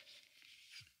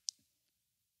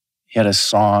had a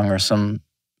song or some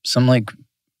like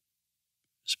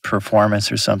performance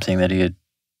or something that he had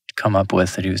come up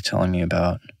with that he was telling me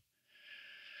about.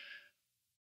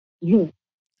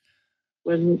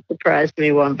 Wouldn't surprise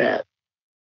me one bit.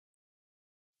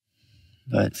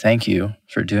 But thank you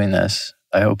for doing this.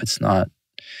 I hope it's not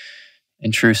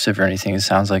intrusive or anything. It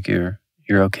sounds like you're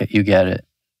okay. You get it.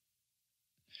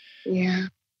 Yeah,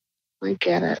 I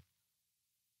get it.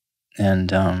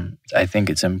 And I think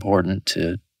it's important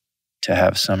to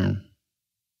have some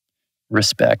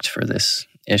respect for this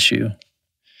issue.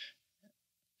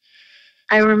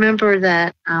 I remember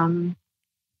that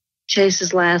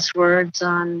Chase's last words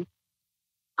on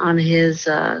his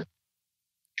the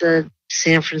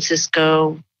San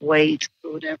Francisco weight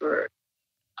or whatever,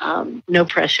 no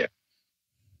pressure.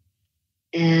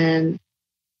 And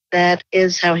that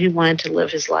is how he wanted to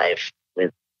live his life,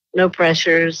 with no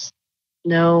pressures,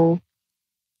 I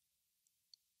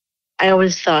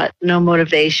always thought no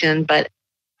motivation, but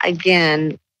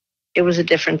again, it was a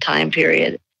different time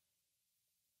period.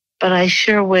 But I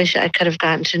sure wish I could have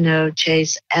gotten to know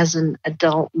Chase as an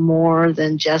adult more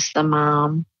than just the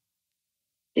mom,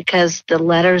 because the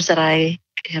letters that I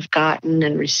have gotten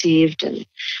and received and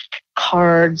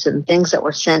cards and things that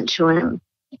were sent to him,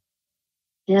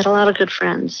 he had a lot of good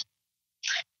friends.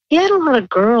 He had a lot of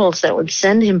girls that would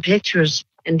send him pictures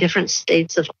in different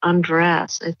states of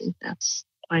undress. I think that's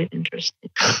quite interesting.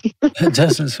 That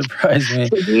doesn't surprise me.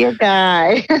 To be a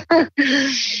guy.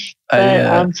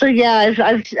 So yeah,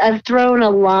 I've thrown a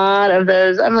lot of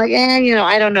those. I'm like,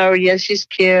 I don't know. Yes, she's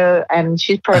cute and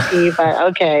she's perky, but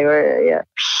okay, yeah.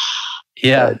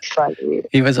 Yeah,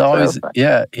 he was always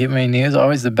he was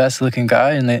always the best looking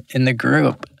guy in the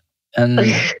group, and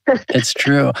it's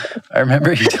true. I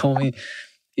remember he told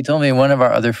me one of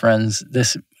our other friends,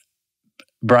 this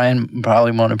Brian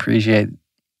probably won't appreciate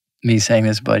me saying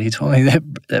this, but he told me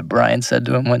that Brian said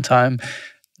to him one time,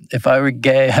 if I were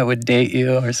gay, I would date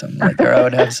you or something like that, or I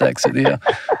would have sex with you.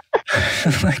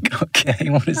 Like, okay,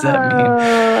 what does that mean?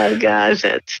 Oh, gosh,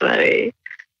 that's funny.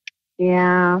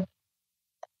 Yeah.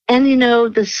 And,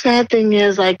 the sad thing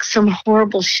is, like, some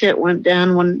horrible shit went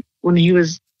down when he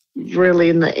was really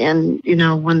in the end,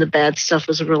 when the bad stuff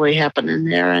was really happening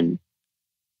there. And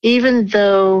even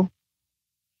though,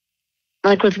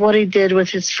 like with what he did with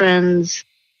his friends,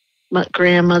 my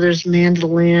grandmother's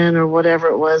mandolin or whatever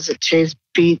it was that Chase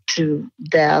beat to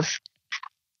death,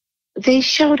 they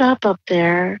showed up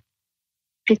there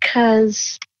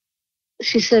because,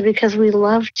 she said, because we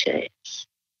love Chase.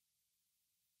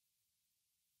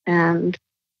 And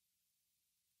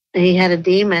he had a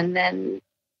demon, and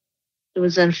it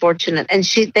was unfortunate. And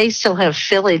they still have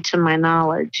Philly, to my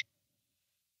knowledge.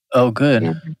 Oh,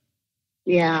 good.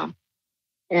 Yeah.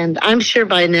 And I'm sure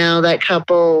by now that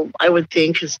couple, I would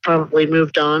think, has probably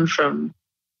moved on from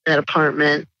that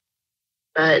apartment.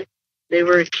 But they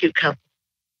were a cute couple.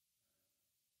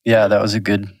 Yeah, that was a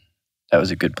good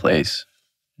place.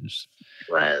 It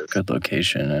was. Good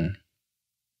location. And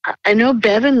I know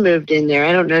Bevan moved in there.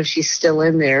 I don't know if she's still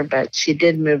in there, but she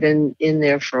did move in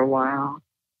there for a while.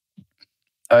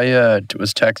 I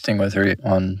was texting with her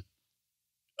on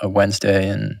a Wednesday,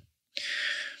 and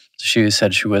she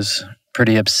said she was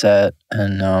pretty upset,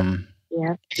 and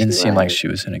didn't seem like she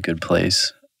was in a good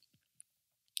place.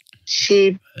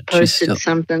 She posted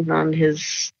something on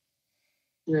his,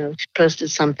 she posted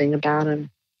something about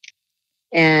him.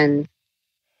 And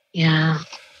yeah.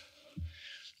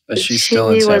 But she's still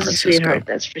in San Francisco. She was a sweetheart,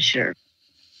 that's for sure.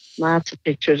 Lots of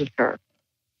pictures of her.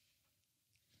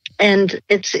 And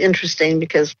it's interesting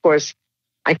because, of course,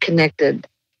 I connected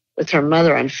with her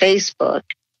mother on Facebook.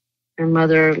 Her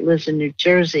mother lives in New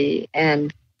Jersey.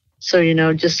 And so,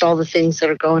 just all the things that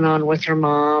are going on with her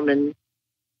mom. And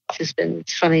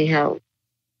it's funny how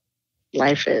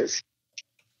life is.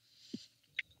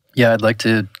 Yeah, I'd like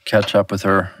to catch up with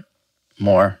her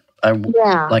more.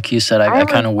 Like you said, I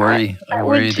kind of worry. I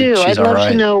worry that she's I'd love all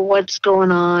right. to know what's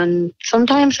going on.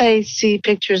 Sometimes I see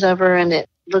pictures of her and it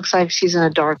looks like she's in a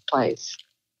dark place.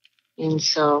 And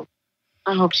so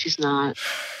I hope she's not.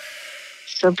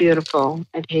 So beautiful.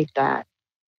 I'd hate that.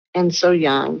 And so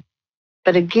young.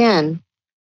 But again,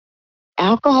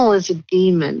 alcohol is a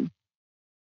demon.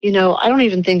 I don't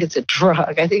even think it's a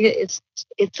drug. I think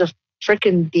it's a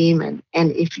freaking demon.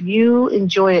 And if you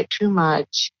enjoy it too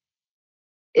much,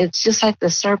 it's just like the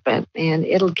serpent, and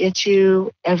it'll get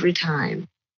you every time.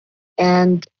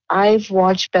 And I've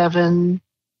watched Bevan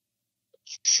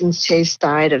since Chase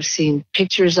died. I've seen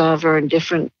pictures of her and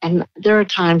there are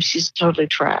times she's totally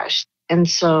trashed. And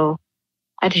so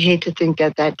I'd hate to think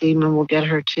that demon will get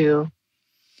her too.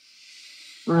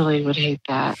 Really would hate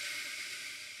that.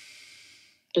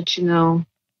 But you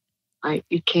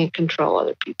can't control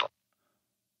other people.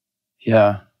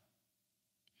 Yeah.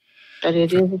 But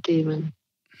it is a demon.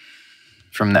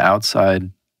 From the outside,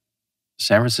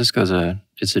 San Francisco's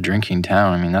it's a drinking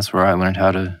town. I mean, that's where I learned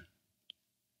how to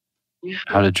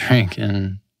drink,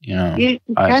 and you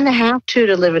kind of have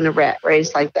to live in a rat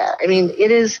race like that. I mean,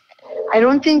 it is. I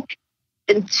don't think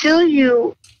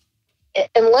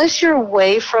unless you're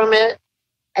away from it,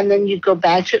 and then you go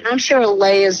back to it. And I'm sure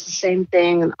LA is the same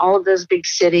thing, and all of those big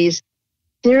cities.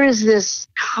 There is this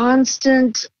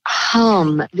constant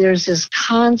hum. There's this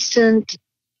constant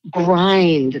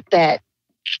grind that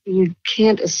you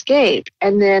can't escape.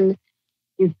 And then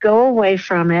you go away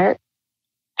from it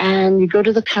and you go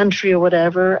to the country or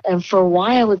whatever. And for a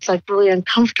while, it's like really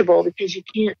uncomfortable because you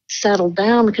can't settle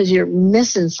down because you're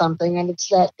missing something. And it's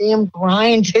that damn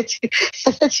grind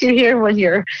that you hear when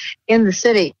you're in the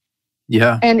city.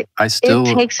 Yeah. And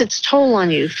it takes its toll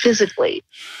on you physically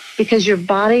because your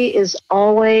body is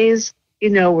always,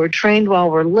 we're trained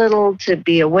while we're little to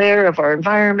be aware of our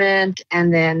environment.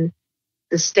 And then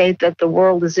the state that the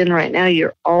world is in right now,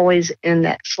 you're always in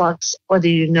that flux, whether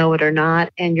you know it or not,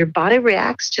 and your body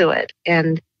reacts to it.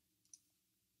 And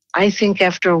I think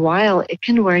after a while, it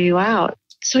can wear you out.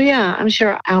 So yeah, I'm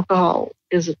sure alcohol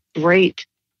is great.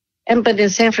 But in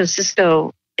San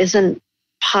Francisco, isn't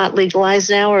pot legalized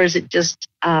now, or is it just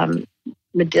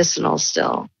medicinal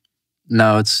still?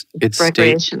 No, it's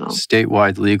recreational.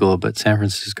 Statewide legal, but San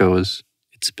Francisco it's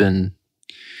been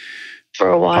for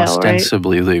a while,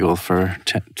 ostensibly legal for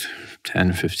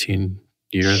 10, 15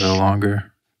 years or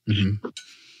longer. Mm-hmm.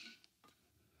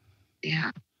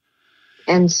 Yeah.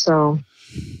 And so,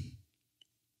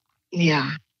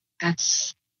 yeah,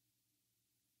 that's...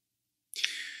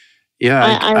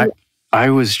 Yeah, I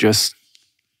was just...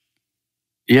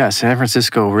 Yeah, San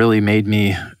Francisco really made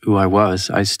me who I was.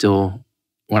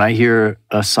 When I hear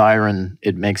a siren,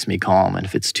 it makes me calm. And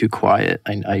if it's too quiet,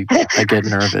 I get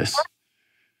nervous.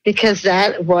 Because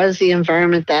that was the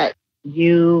environment that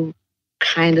you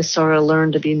kind of sort of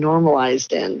learned to be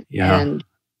normalized in. Yeah.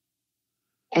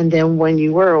 And then when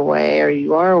you were away or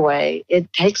you are away,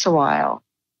 it takes a while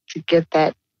to get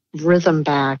that rhythm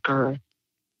back. Or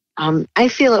I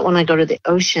feel it when I go to the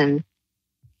ocean.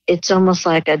 It's almost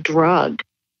like a drug.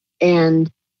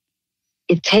 And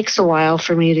it takes a while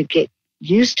for me to get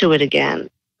used to it again.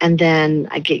 And then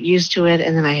I get used to it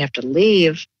and then I have to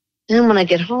leave. Then when I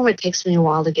get home, it takes me a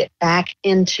while to get back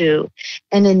into.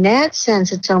 And in that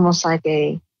sense, it's almost like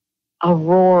a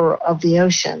roar of the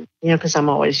ocean, because I'm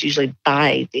always usually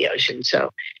by the ocean.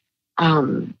 So,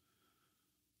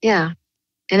 yeah.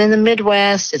 And in the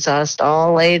Midwest, it's us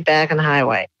all laid back on the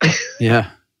highway.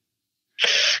 Yeah.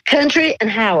 Country and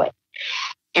highway.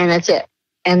 And that's it.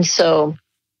 And so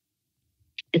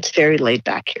it's very laid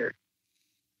back here.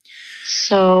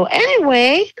 So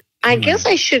anyway, I guess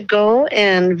I should go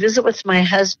and visit with my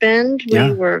husband. Yeah.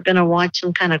 We were going to watch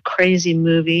some kind of crazy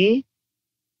movie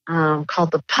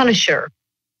called The Punisher.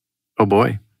 Oh,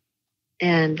 boy.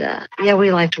 And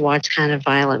we like to watch kind of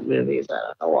violent movies. I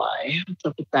don't know why. What's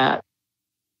up with that?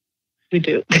 We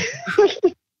do.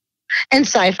 And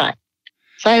sci-fi.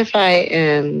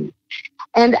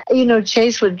 And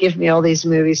Chase would give me all these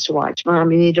movies to watch.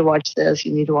 Mom, you need to watch this.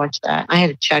 You need to watch that. I had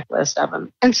a checklist of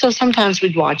them. And so sometimes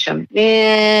we'd watch them.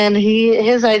 And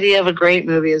his idea of a great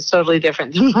movie is totally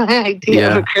different than my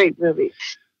idea of a great movie.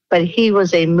 But he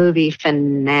was a movie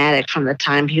fanatic from the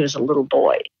time he was a little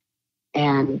boy.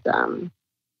 And,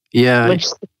 which,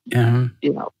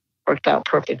 worked out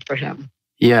perfect for him.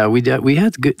 Yeah, we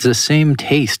had the same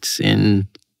tastes in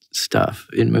stuff,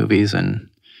 in movies, and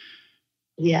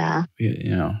yeah,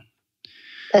 you know.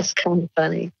 That's kind of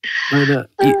funny. But,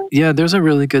 yeah, there's a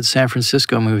really good San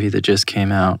Francisco movie that just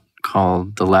came out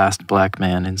called The Last Black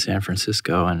Man in San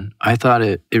Francisco, and I thought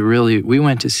it really. We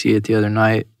went to see it the other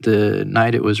night, the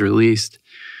night it was released.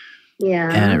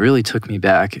 Yeah, and it really took me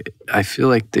back. I feel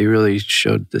like they really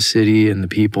showed the city and the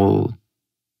people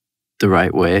the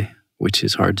right way, which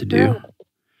is hard to do. Yeah.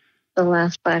 The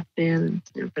Last Black Man in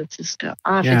San Francisco.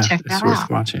 I'll have to check that out. It's worth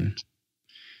watching.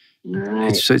 All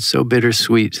right. It's so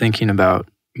bittersweet thinking about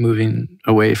moving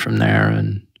away from there,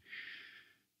 and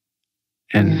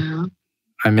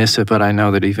I miss it, but I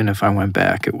know that even if I went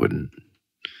back, it wouldn't.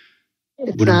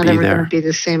 It's not ever going to be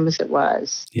the same as it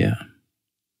was. Yeah,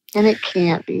 and it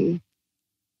can't be.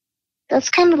 That's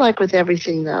kind of like with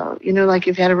everything, though. You know, like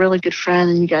you've had a really good friend,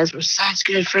 and you guys were such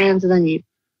good friends, and then you,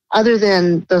 other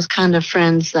than those kind of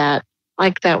friends that,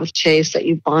 like that with Chase, that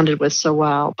you bonded with so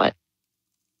well, but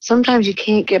sometimes you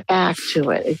can't get back to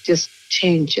it. It just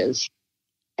changes.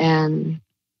 And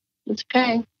it's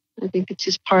okay. I think it's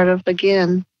just part of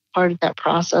that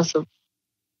process of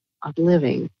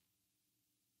living.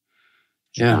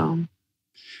 Yeah. So,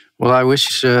 well, I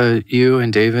wish you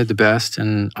and David the best,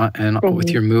 and with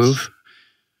your move.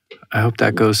 I hope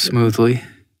that goes smoothly.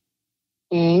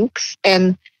 Thanks.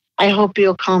 And I hope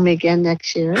you'll call me again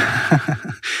next year.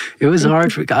 It was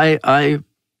hard.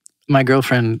 My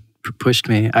girlfriend pushed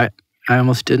me. I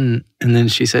almost didn't, and then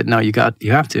she said, "No, you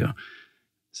have to."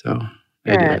 So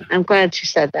I did. I'm glad you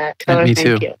said that. Me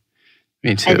too. Thank you.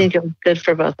 Me too. I think it was good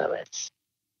for both of us.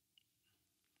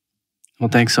 Well,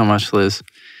 thanks so much, Liz.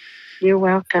 You're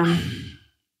welcome.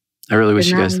 I really wish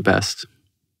you guys the best.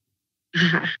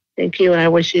 Thank you, and I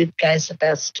wish you guys the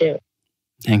best too.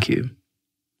 Thank you.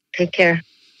 Take care.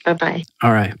 Bye-bye.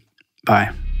 All right. Bye.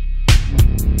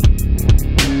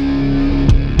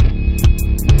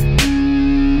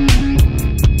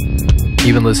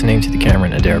 You've been listening to the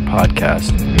Cameron Adair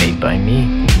podcast, made by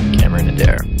me, Cameron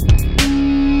Adair.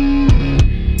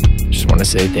 Just want to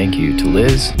say thank you to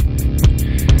Liz.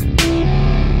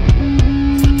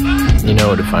 You know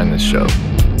where to find this show.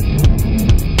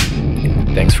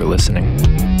 Thanks for listening.